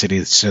to the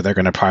city. So they're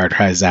going to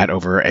prioritize that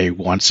over a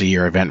once a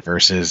year event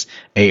versus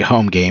 8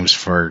 home games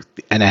for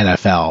an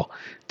NFL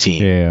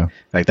team. Yeah.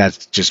 Like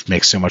that just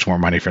makes so much more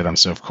money for them.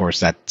 So of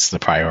course that's the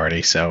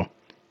priority. So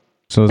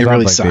it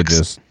really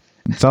sucks.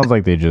 It sounds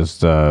like they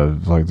just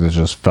like this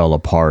just fell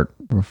apart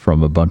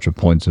from a bunch of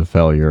points of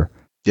failure.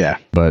 Yeah.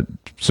 But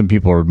some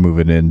people are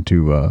moving in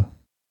to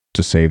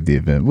save the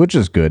event, which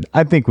is good.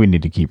 I think we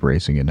need to keep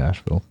racing in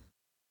Nashville.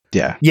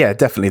 Yeah. Yeah,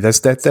 definitely.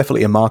 There's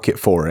definitely a market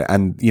for it.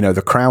 And,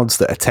 the crowds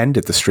that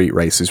attended the street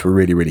races were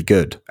really, really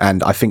good.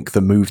 And I think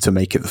the move to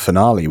make it the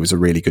finale was a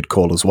really good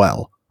call as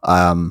well.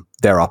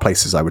 There are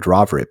places I would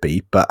rather it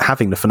be, but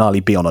having the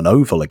finale be on an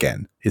oval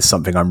again is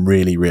something I'm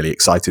really, really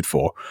excited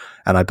for.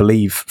 And I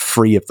believe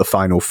 3 of the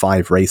final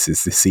 5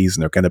 races this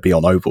season are going to be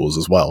on ovals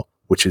as well,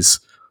 which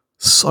is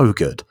so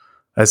good.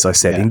 As I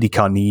said,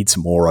 IndyCar needs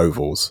more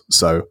ovals.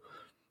 So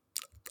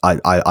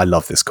I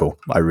love this call.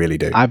 I really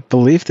do. I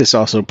believe this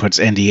also puts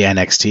Indy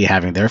NXT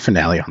having their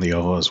finale on the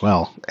oval as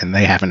well. And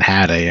they haven't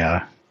had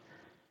a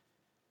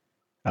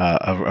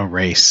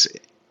race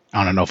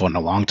on an oval in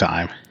a long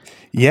time.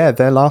 Yeah,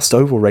 their last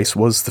oval race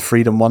was the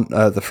Freedom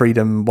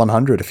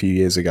 100 a few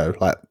years ago.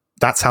 Like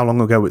that's how long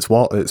ago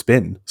it's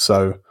been.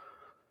 So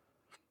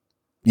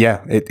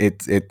yeah,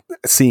 it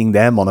seeing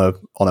them on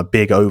a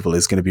big oval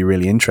is going to be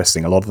really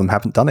interesting. A lot of them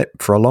haven't done it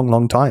for a long,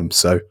 long time.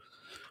 So,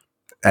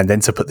 and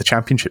then to put the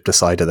championship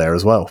decider there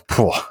as well,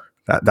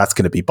 that's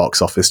going to be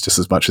box office just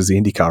as much as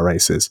the IndyCar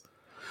races.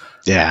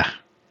 Yeah.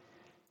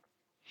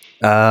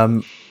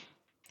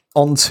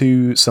 On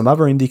to some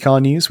other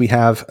IndyCar news. We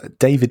have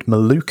David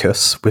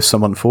Malukas with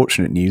some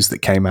unfortunate news that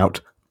came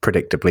out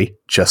predictably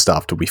just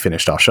after we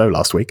finished our show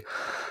last week.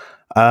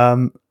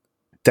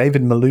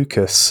 David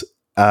Malukas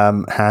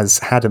has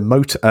had a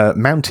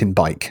mountain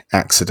bike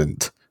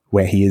accident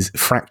where he has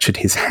fractured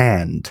his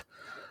hand.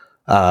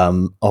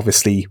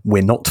 Obviously,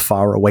 we're not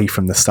far away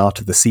from the start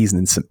of the season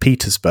in St.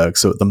 Petersburg,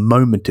 so at the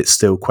moment it's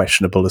still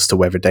questionable as to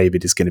whether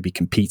David is going to be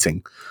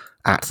competing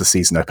at the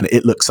season opener.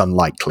 It looks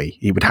unlikely.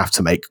 He would have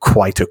to make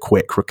quite a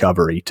quick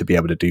recovery to be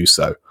able to do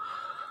so.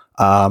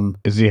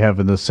 Is he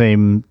having the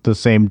same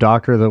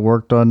doctor that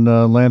worked on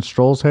Lance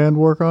Stroll's hand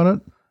work on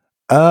it?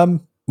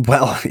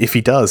 Well, if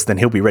he does, then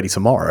he'll be ready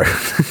tomorrow.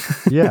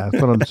 Yeah,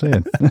 that's what I'm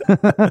saying.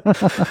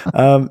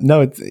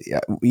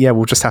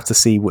 We'll just have to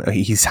see.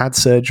 He's had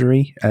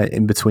surgery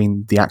in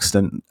between the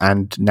accident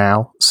and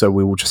now, so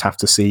we will just have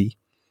to see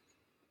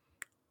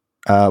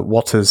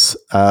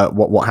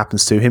what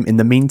happens to him. In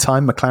the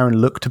meantime, McLaren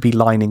look to be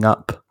lining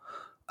up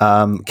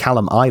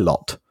Callum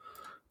Ilott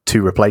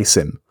to replace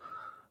him.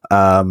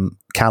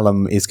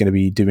 Callum is going to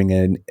be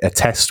doing a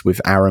test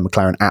with Aaron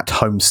McLaren at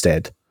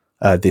Homestead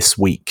this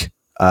week.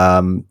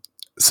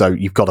 So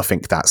you've got to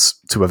think that's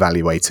to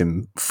evaluate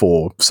him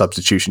for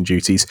substitution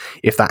duties.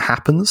 If that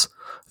happens,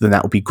 then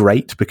that would be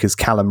great because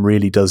Callum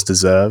really does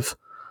deserve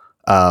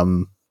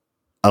an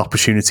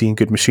opportunity in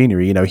good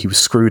machinery. He was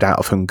screwed out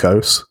of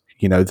Juncos.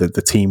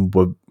 The team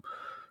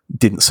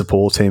didn't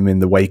support him in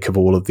the wake of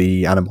all of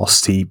the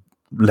animosity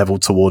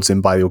leveled towards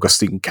him by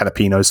Augustine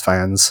Canapino's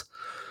fans.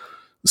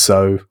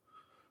 So,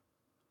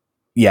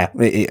 yeah,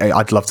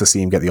 I'd love to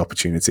see him get the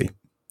opportunity.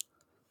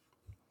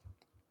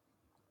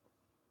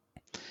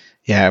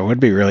 Yeah, it would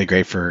be really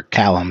great for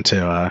Callum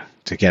to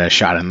get a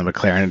shot in the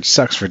McLaren. It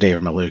sucks for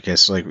David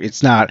Malukas. Like,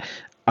 it's not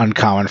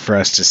uncommon for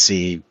us to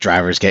see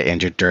drivers get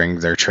injured during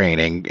their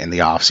training in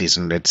the off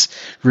season. It's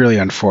really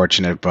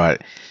unfortunate,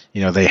 but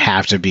they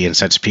have to be in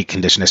such peak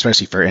condition,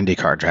 especially for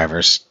IndyCar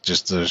drivers.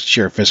 Just the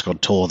sheer physical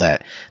toll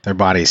that their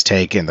bodies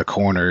take in the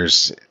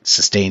corners,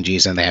 sustain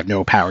Gs, and they have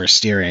no power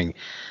steering.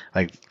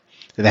 Like,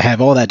 they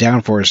have all that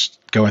downforce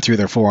going through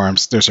their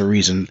forearms. There's a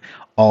reason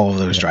all of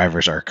those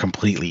drivers are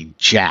completely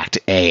jacked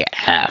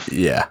AF.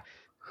 Yeah.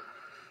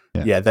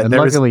 And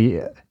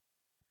luckily, I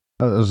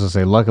was gonna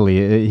say,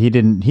 luckily he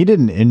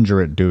didn't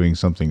injure it doing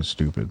something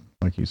stupid,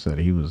 like you said.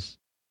 He's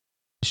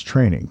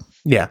training.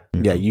 Yeah.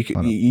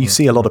 You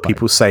see a lot of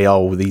people say,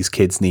 "Oh, these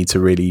kids need to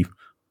really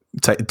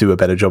do a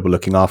better job of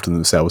looking after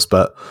themselves."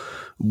 But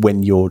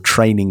when you're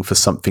training for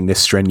something this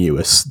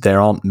strenuous, there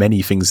aren't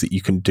many things that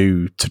you can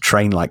do to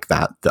train like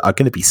that are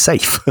going to be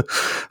safe.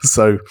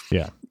 So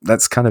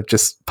that's kind of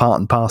just part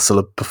and parcel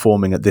of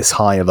performing at this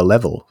high of a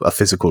level, a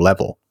physical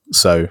level.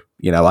 So,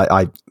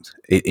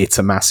 it's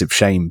a massive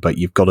shame, but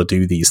you've got to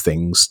do these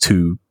things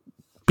to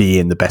be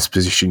in the best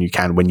position you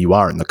can when you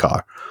are in the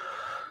car.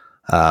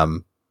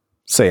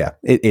 So yeah,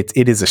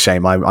 it is a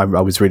shame. I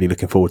was really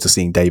looking forward to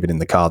seeing David in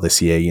the car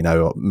this year.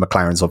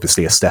 McLaren's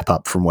obviously a step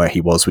up from where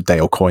he was with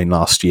Dale Coyne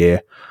last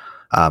year.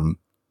 I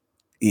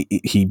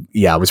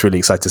was really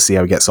excited to see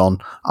how he gets on.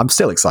 I'm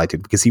still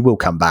excited because he will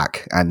come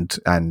back, and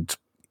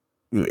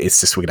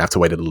it's just we're gonna have to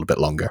wait a little bit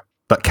longer.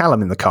 But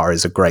Callum in the car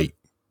is a great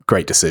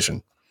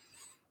decision.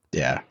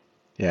 Yeah,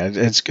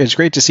 it's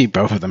great to see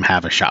both of them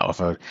have a shot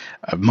with a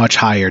much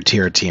higher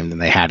tier team than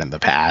they had in the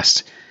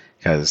past,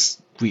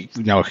 because we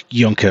know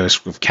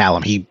Juncos with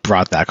Callum, he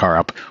brought that car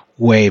up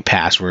way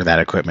past where that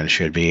equipment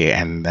should be,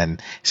 and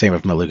then same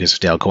with Malukas with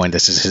Dale Coyne.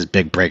 This is his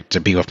big break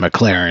to be with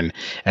McLaren,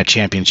 a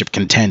championship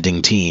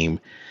contending team.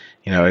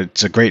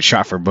 It's a great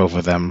shot for both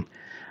of them.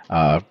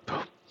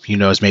 Who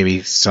knows,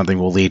 maybe something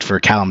will lead for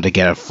Callum to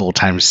get a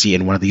full-time seat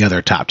in one of the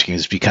other top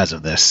teams because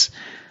of this.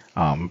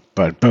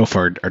 But both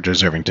are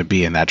deserving to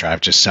be in that drive.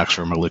 Just sucks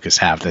for Malukas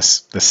to have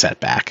this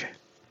setback.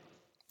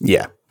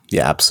 Yeah,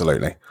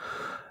 absolutely.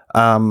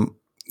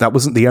 That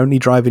wasn't the only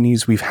driver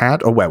news we've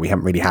had, or we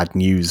haven't really had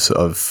news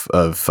of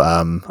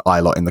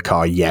Ilott in the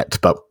car yet,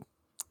 but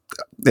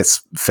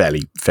it's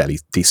fairly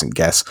decent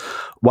guess.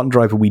 One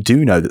driver we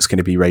do know that's going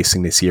to be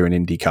racing this year in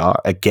IndyCar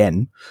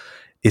again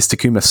is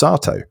Takuma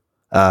Sato.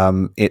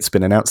 It's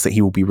been announced that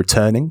he will be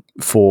returning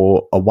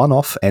for a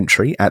one-off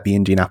entry at the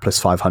Indianapolis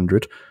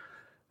 500.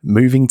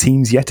 Moving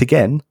teams yet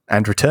again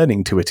and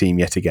returning to a team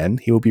yet again.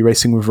 He will be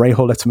racing with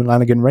Rahal Letterman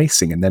Lanigan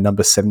Racing in their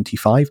number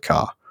 75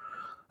 car.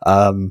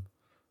 That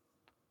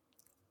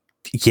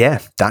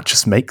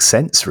just makes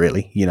sense,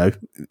 really.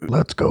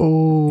 Let's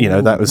go.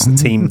 That was the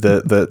team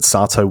that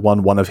Sato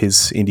won one of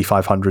his Indy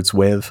 500s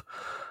with.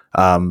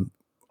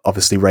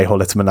 Obviously, Rahal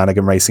Letterman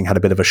Lanigan Racing had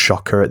a bit of a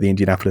shocker at the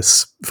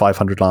Indianapolis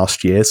 500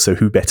 last year, so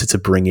who better to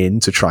bring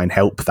in to try and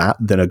help that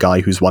than a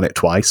guy who's won it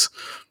twice?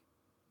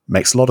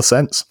 Makes a lot of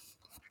sense.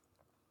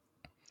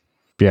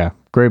 Yeah,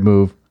 great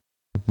move.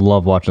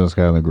 Love watching this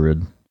guy on the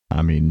grid.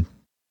 I mean,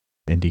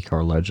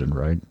 IndyCar legend,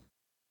 right?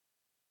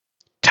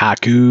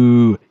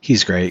 Taku,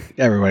 he's great.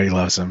 Everybody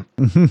loves him.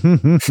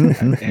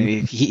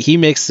 And he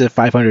makes the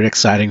 500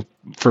 exciting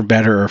for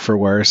better or for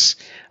worse.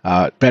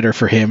 Better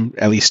for him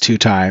at least 2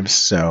 times.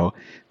 So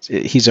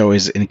he's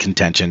always in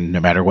contention no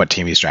matter what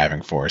team he's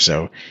driving for.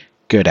 So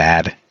good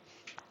ad.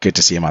 Good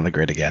to see him on the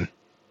grid again.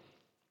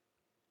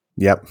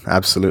 Yep,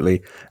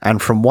 absolutely.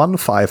 And from one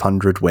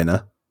 500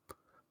 winner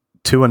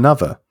to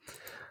another,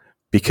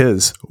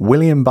 because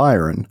William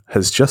Byron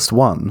has just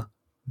won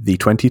the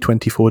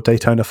 2024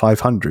 Daytona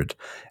 500,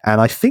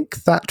 and I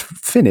think that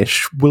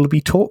finish will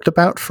be talked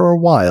about for a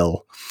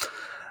while.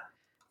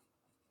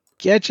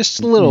 Yeah,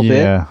 just a little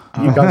bit.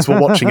 You guys were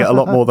watching it a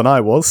lot more than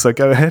I was, so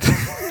go ahead.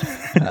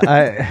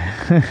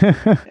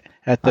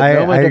 At the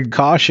moment of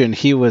caution,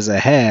 he was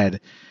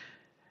ahead.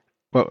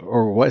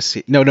 Or was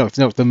he? No.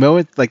 The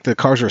moment the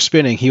cars were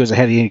spinning, he was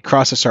ahead. He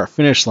crossed the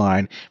start-finish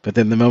line. But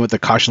then the moment the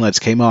caution lights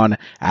came on,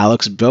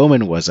 Alex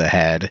Bowman was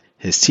ahead,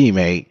 his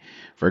teammate.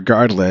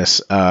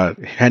 Regardless,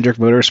 Hendrick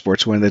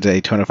Motorsports won the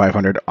Daytona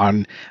 500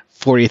 on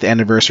 40th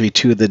anniversary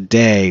to the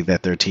day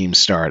that their team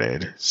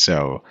started.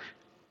 So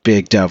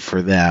big dub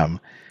for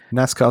them.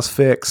 NASCAR's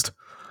fixed.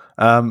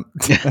 Yeah,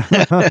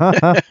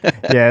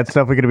 it's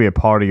definitely going to be a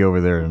party over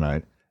there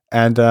tonight.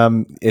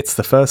 And it's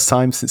the first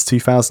time since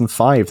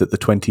 2005 that the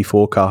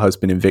 24 car has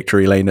been in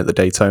victory lane at the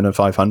Daytona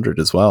 500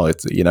 as well.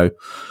 It's,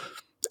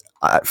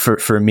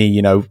 for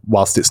me,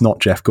 whilst it's not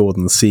Jeff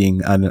Gordon,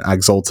 seeing an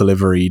Axalta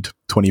liveried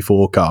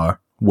 24 car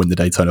win the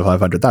Daytona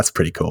 500, that's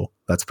pretty cool.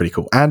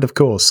 And of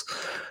course,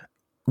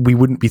 we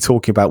wouldn't be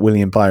talking about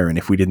William Byron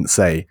if we didn't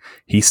say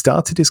he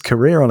started his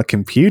career on a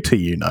computer,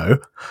 Yeah,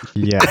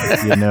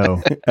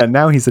 and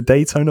now he's a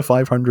Daytona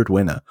 500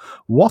 winner.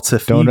 What a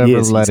few years. Don't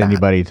ever let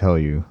anybody tell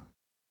you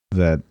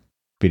that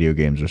video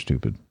games are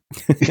stupid.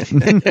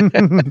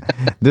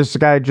 This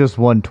guy just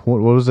won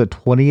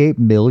 $28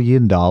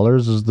 million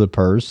is the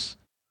purse.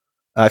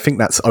 I think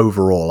that's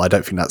overall. I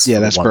don't think that's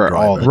that's one for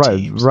driver. all the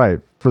teams. Right,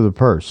 for the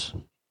purse.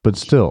 But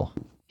still.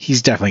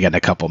 He's definitely getting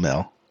a couple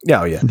mil.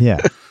 Oh, yeah.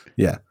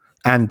 Yeah.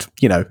 And,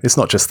 it's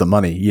not just the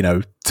money,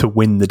 to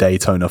win the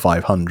Daytona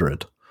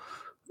 500.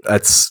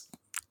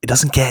 It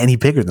doesn't get any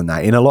bigger than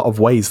that. In a lot of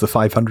ways, the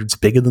 500's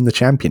bigger than the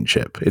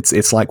championship.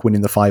 It's like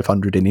winning the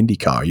 500 in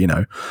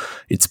IndyCar,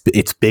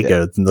 It's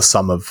bigger than the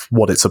sum of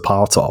what it's a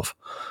part of.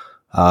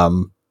 I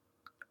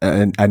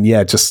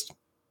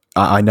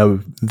know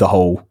the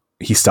whole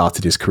he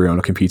started his career on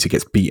a computer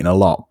gets beaten a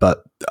lot,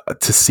 but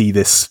to see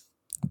this,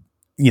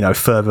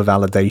 further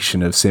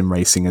validation of sim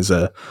racing as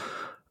a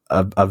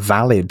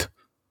valid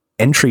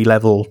entry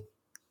level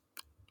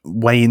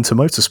way into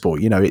motorsport,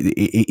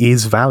 it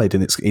is valid,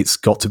 and it's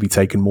got to be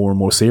taken more and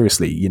more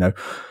seriously.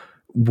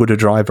 Would a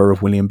driver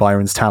of William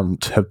Byron's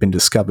talent have been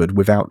discovered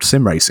without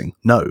sim racing?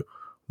 No,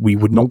 we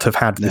would not have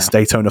had this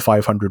Daytona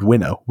 500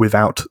 winner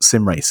without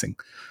sim racing.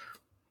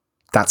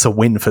 That's a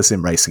win for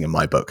sim racing in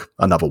my book.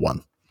 Another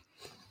one.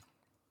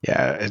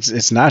 Yeah,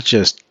 it's not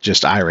just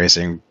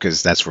iRacing,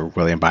 because that's where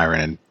William Byron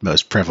and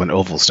most prevalent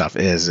oval stuff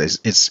is.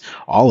 It's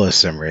all of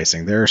sim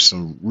racing. There are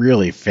some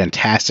really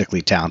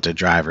fantastically talented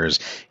drivers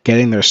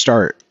getting their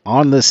start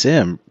on the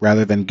sim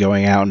rather than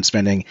going out and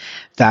spending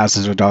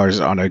thousands of dollars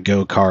on a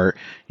go-kart,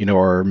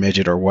 or a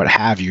midget or what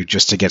have you,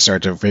 just to get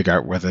started to figure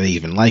out whether they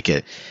even like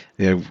it.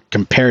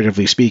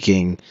 Comparatively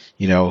speaking,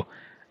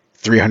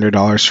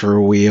 $300 for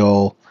a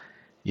wheel,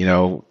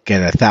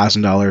 get a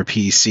 $1,000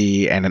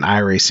 PC and an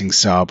iRacing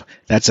sub.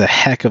 That's a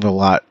heck of a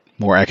lot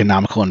more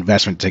economical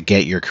investment to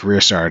get your career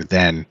started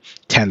than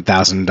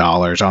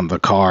 $10,000 on the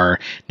car,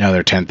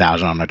 another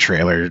 $10,000 on a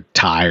trailer,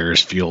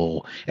 tires,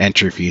 fuel,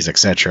 entry fees,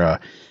 etc.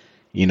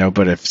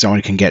 But if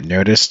someone can get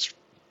noticed,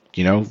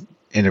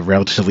 in a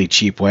relatively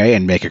cheap way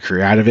and make a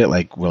career out of it,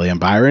 like William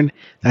Byron,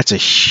 that's a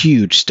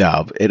huge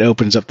stub. It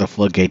opens up the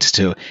floodgates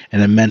to an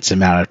immense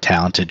amount of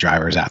talented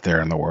drivers out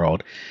there in the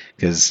world,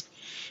 because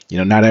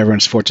not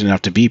everyone's fortunate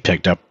enough to be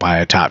picked up by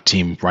a top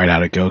team right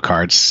out of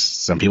go-karts.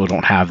 Some people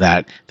don't have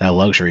that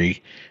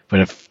luxury.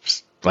 But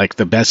if, like,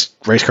 the best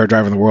race car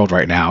driver in the world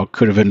right now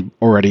could have been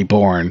already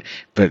born,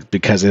 but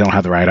because they don't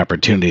have the right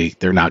opportunity,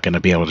 they're not going to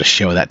be able to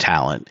show that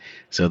talent.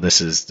 So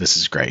this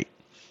is great.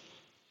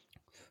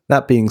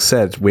 That being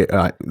said,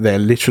 they're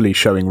literally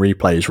showing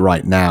replays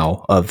right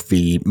now of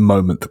the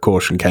moment the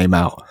caution came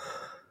out.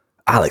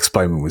 Alex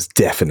Bowman was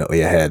definitely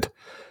ahead.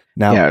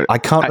 Now, I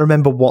can't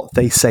remember what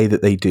they say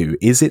that they do.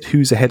 Is it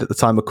who's ahead at the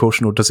time of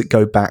caution, or does it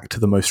go back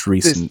to the most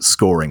recent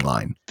scoring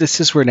line?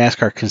 This is where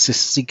NASCAR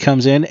consistency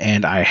comes in,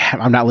 and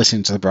I'm not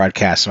listening to the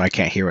broadcast, so I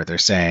can't hear what they're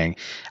saying.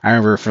 I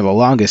remember for the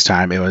longest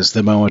time, it was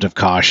the moment of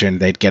caution.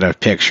 They'd get a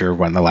picture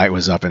when the light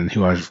was up, and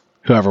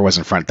whoever was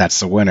in front, that's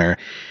the winner.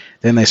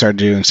 Then they started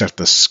doing stuff,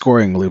 the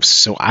scoring loops,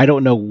 so I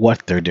don't know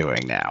what they're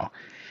doing now.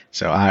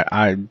 So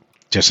I'm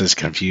just as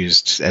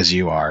confused as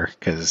you are,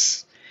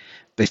 because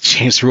they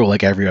change the rule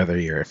like every other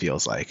year, it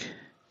feels like.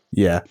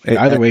 Yeah.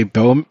 Either way,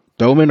 Bowman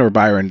or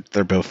Byron,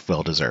 they're both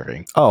well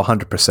deserving. Oh,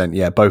 100%.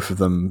 Yeah, both of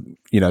them.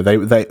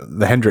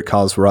 The Hendrick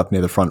cars were up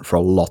near the front for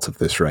a lot of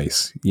this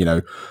race.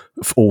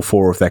 All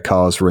four of their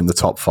cars were in the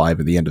top 5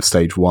 at the end of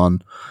stage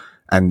 1.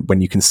 And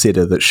when you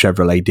consider that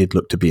Chevrolet did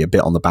look to be a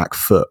bit on the back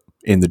foot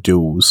in the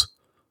duels,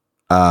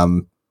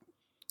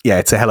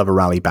 it's a hell of a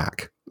rally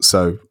back.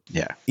 So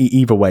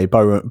either way,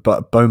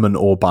 Bowman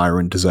or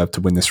Byron deserve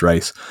to win this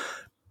race.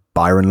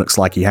 Byron looks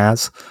like he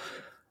has.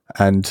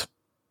 And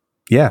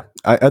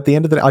at the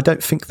end of the day, I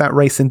don't think that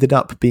race ended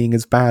up being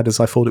as bad as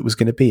I thought it was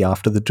going to be.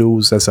 After the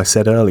duels, as I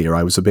said earlier,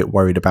 I was a bit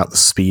worried about the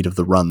speed of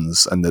the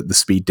runs and the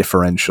speed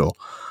differential.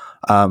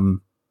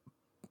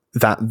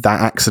 That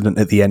accident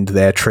at the end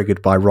there,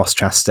 triggered by Ross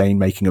Chastain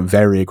making a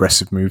very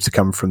aggressive move to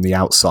come from the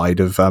outside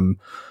of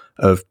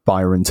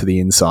Byron to the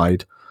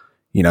inside.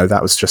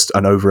 That was just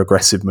an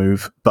over-aggressive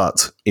move,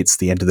 but it's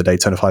the end of the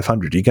Daytona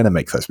 500. You're going to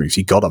make those moves.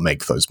 You got to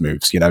make those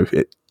moves.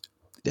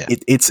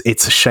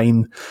 It's a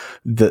shame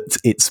that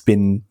it's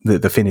been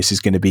that the finish is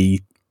going to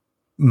be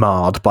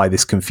marred by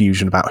this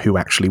confusion about who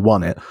actually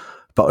won it.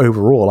 But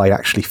overall, I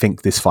actually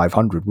think this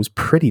 500 was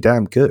pretty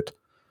damn good.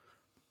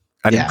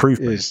 An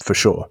improvement for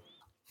sure.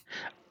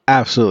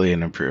 Absolutely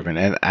an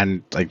improvement,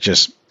 and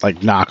just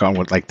knock on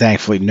wood.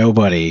 Thankfully,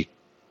 nobody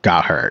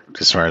got hurt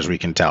as far as we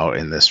can tell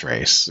in this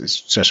race,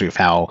 especially with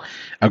how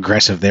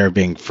aggressive they're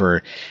being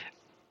for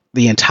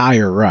the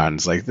entire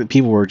runs. The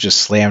people were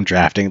just slam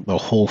drafting the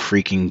whole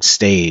freaking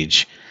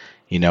stage,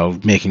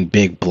 making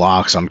big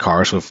blocks on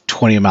cars with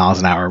 20 miles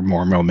an hour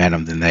more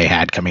momentum than they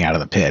had coming out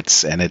of the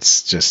pits. And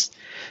it's just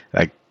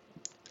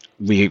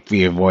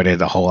we avoided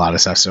a whole lot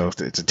of stuff. So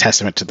it's a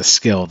testament to the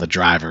skill of the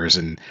drivers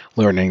and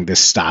learning this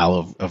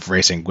style of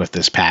racing with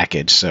this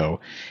package.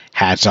 So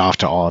hats off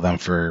to all of them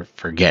for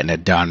getting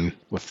it done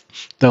with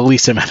the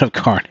least amount of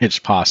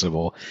carnage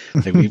possible.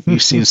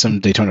 We've seen some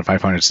Daytona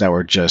 500s that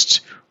were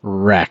just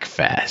wreck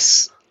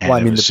fests.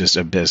 And it was just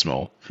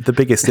abysmal. The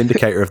biggest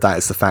indicator of that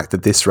is the fact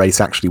that this race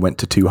actually went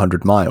to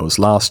 200 miles.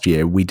 Last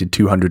year, we did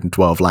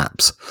 212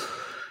 laps.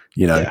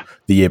 The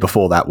year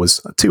before that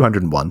was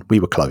 201. We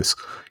were close.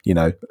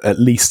 At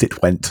least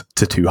it went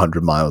to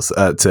 200 miles,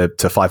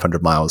 to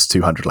 500 miles,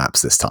 200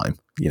 laps this time.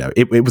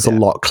 It was a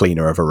lot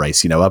cleaner of a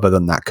race. Other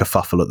than that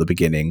kerfuffle at the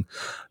beginning,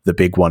 the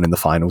big one in the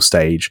final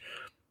stage,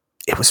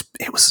 it was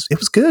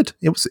good.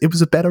 It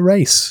was a better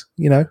race.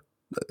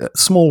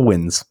 Small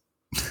wins.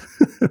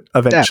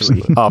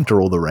 Eventually,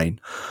 after all the rain.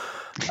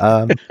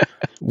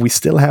 We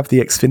still have the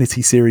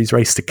Xfinity Series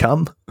race to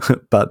come,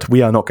 but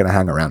we are not going to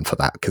hang around for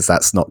that because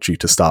that's not due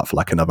to start for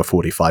like another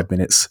 45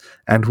 minutes,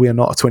 and we are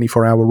not a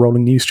 24-hour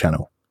rolling news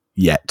channel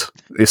yet.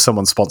 If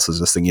someone sponsors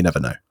this thing, you never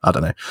know. I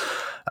don't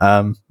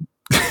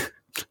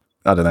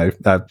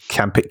know.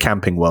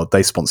 Camping World,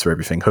 they sponsor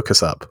everything. Hook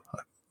us up.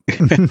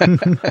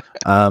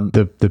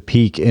 The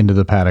Peak Into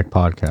the Paddock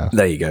podcast.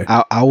 There you go.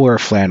 I'll wear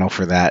flannel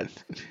for that.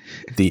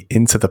 The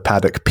Into the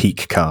Paddock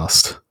Peak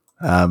cast.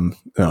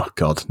 Oh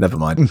God, never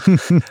mind.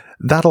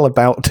 That'll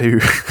about do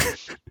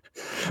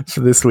for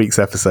this week's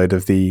episode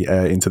of the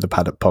Into the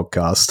Paddock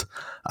podcast.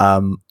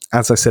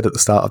 As I said at the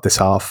start of this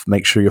half,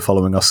 make sure you're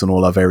following us on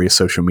all our various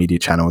social media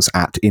channels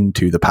at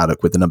Into the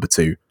Paddock with the number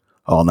 2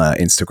 on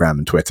Instagram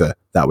and Twitter.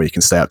 That way you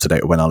can stay up to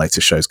date when our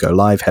latest shows go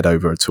live. Head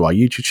over to our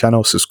YouTube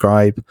channel,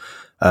 subscribe,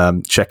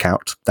 check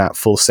out that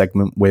full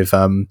segment with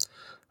Ken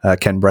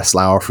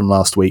Breslauer from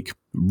last week.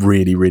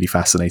 Really, really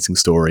fascinating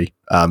story.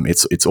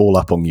 It's all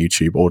up on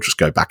YouTube, or just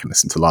go back and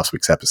listen to last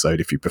week's episode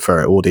if you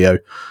prefer it audio.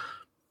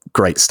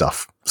 Great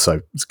stuff.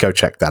 So go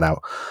check that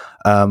out.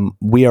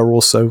 We are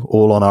also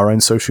all on our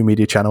own social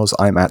media channels.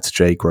 I'm at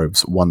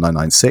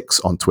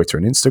jgroves1996 on Twitter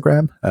and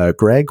Instagram.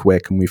 Greg, where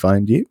can we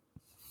find you?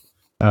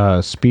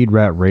 Speed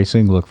Rat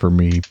Racing. Look for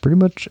me pretty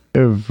much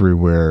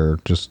everywhere.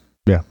 Just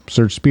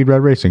search Speed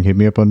Rat Racing. Hit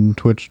me up on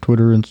Twitch,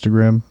 Twitter,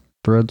 Instagram,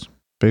 Threads,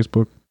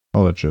 Facebook,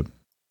 all that shit.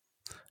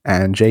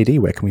 And JD,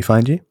 where can we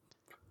find you?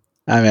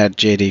 I'm at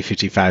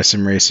JD55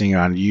 Sim Racing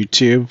on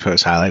YouTube.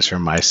 Post highlights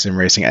from my sim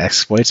racing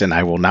exploits, and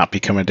I will not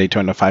become a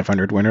Daytona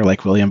 500 winner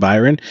like William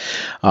Byron.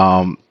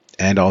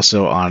 And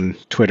also on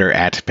Twitter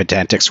at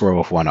Pedantic Swirl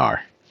with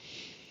 1R.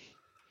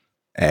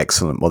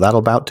 Excellent. Well, that'll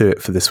about do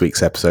it for this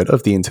week's episode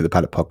of the Into the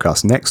Paddock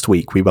podcast. Next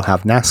week, we will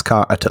have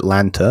NASCAR at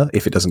Atlanta,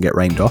 if it doesn't get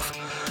rained off,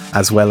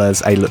 as well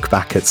as a look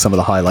back at some of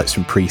the highlights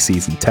from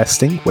pre-season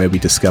testing, where we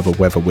discover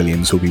whether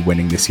Williams will be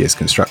winning this year's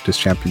Constructors'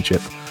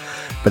 Championship.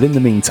 But in the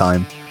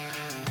meantime,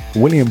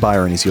 William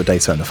Byron is your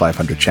Daytona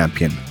 500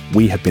 champion.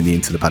 We have been the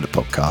Into the Paddock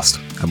podcast,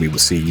 and we will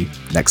see you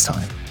next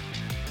time.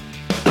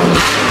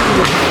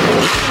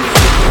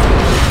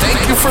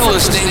 Thank you for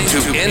listening to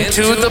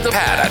Into the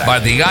Paddock by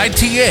the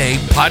ITA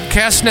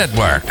Podcast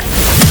Network.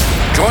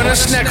 Join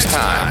us next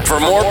time for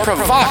more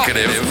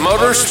provocative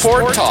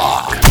motorsport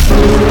talk.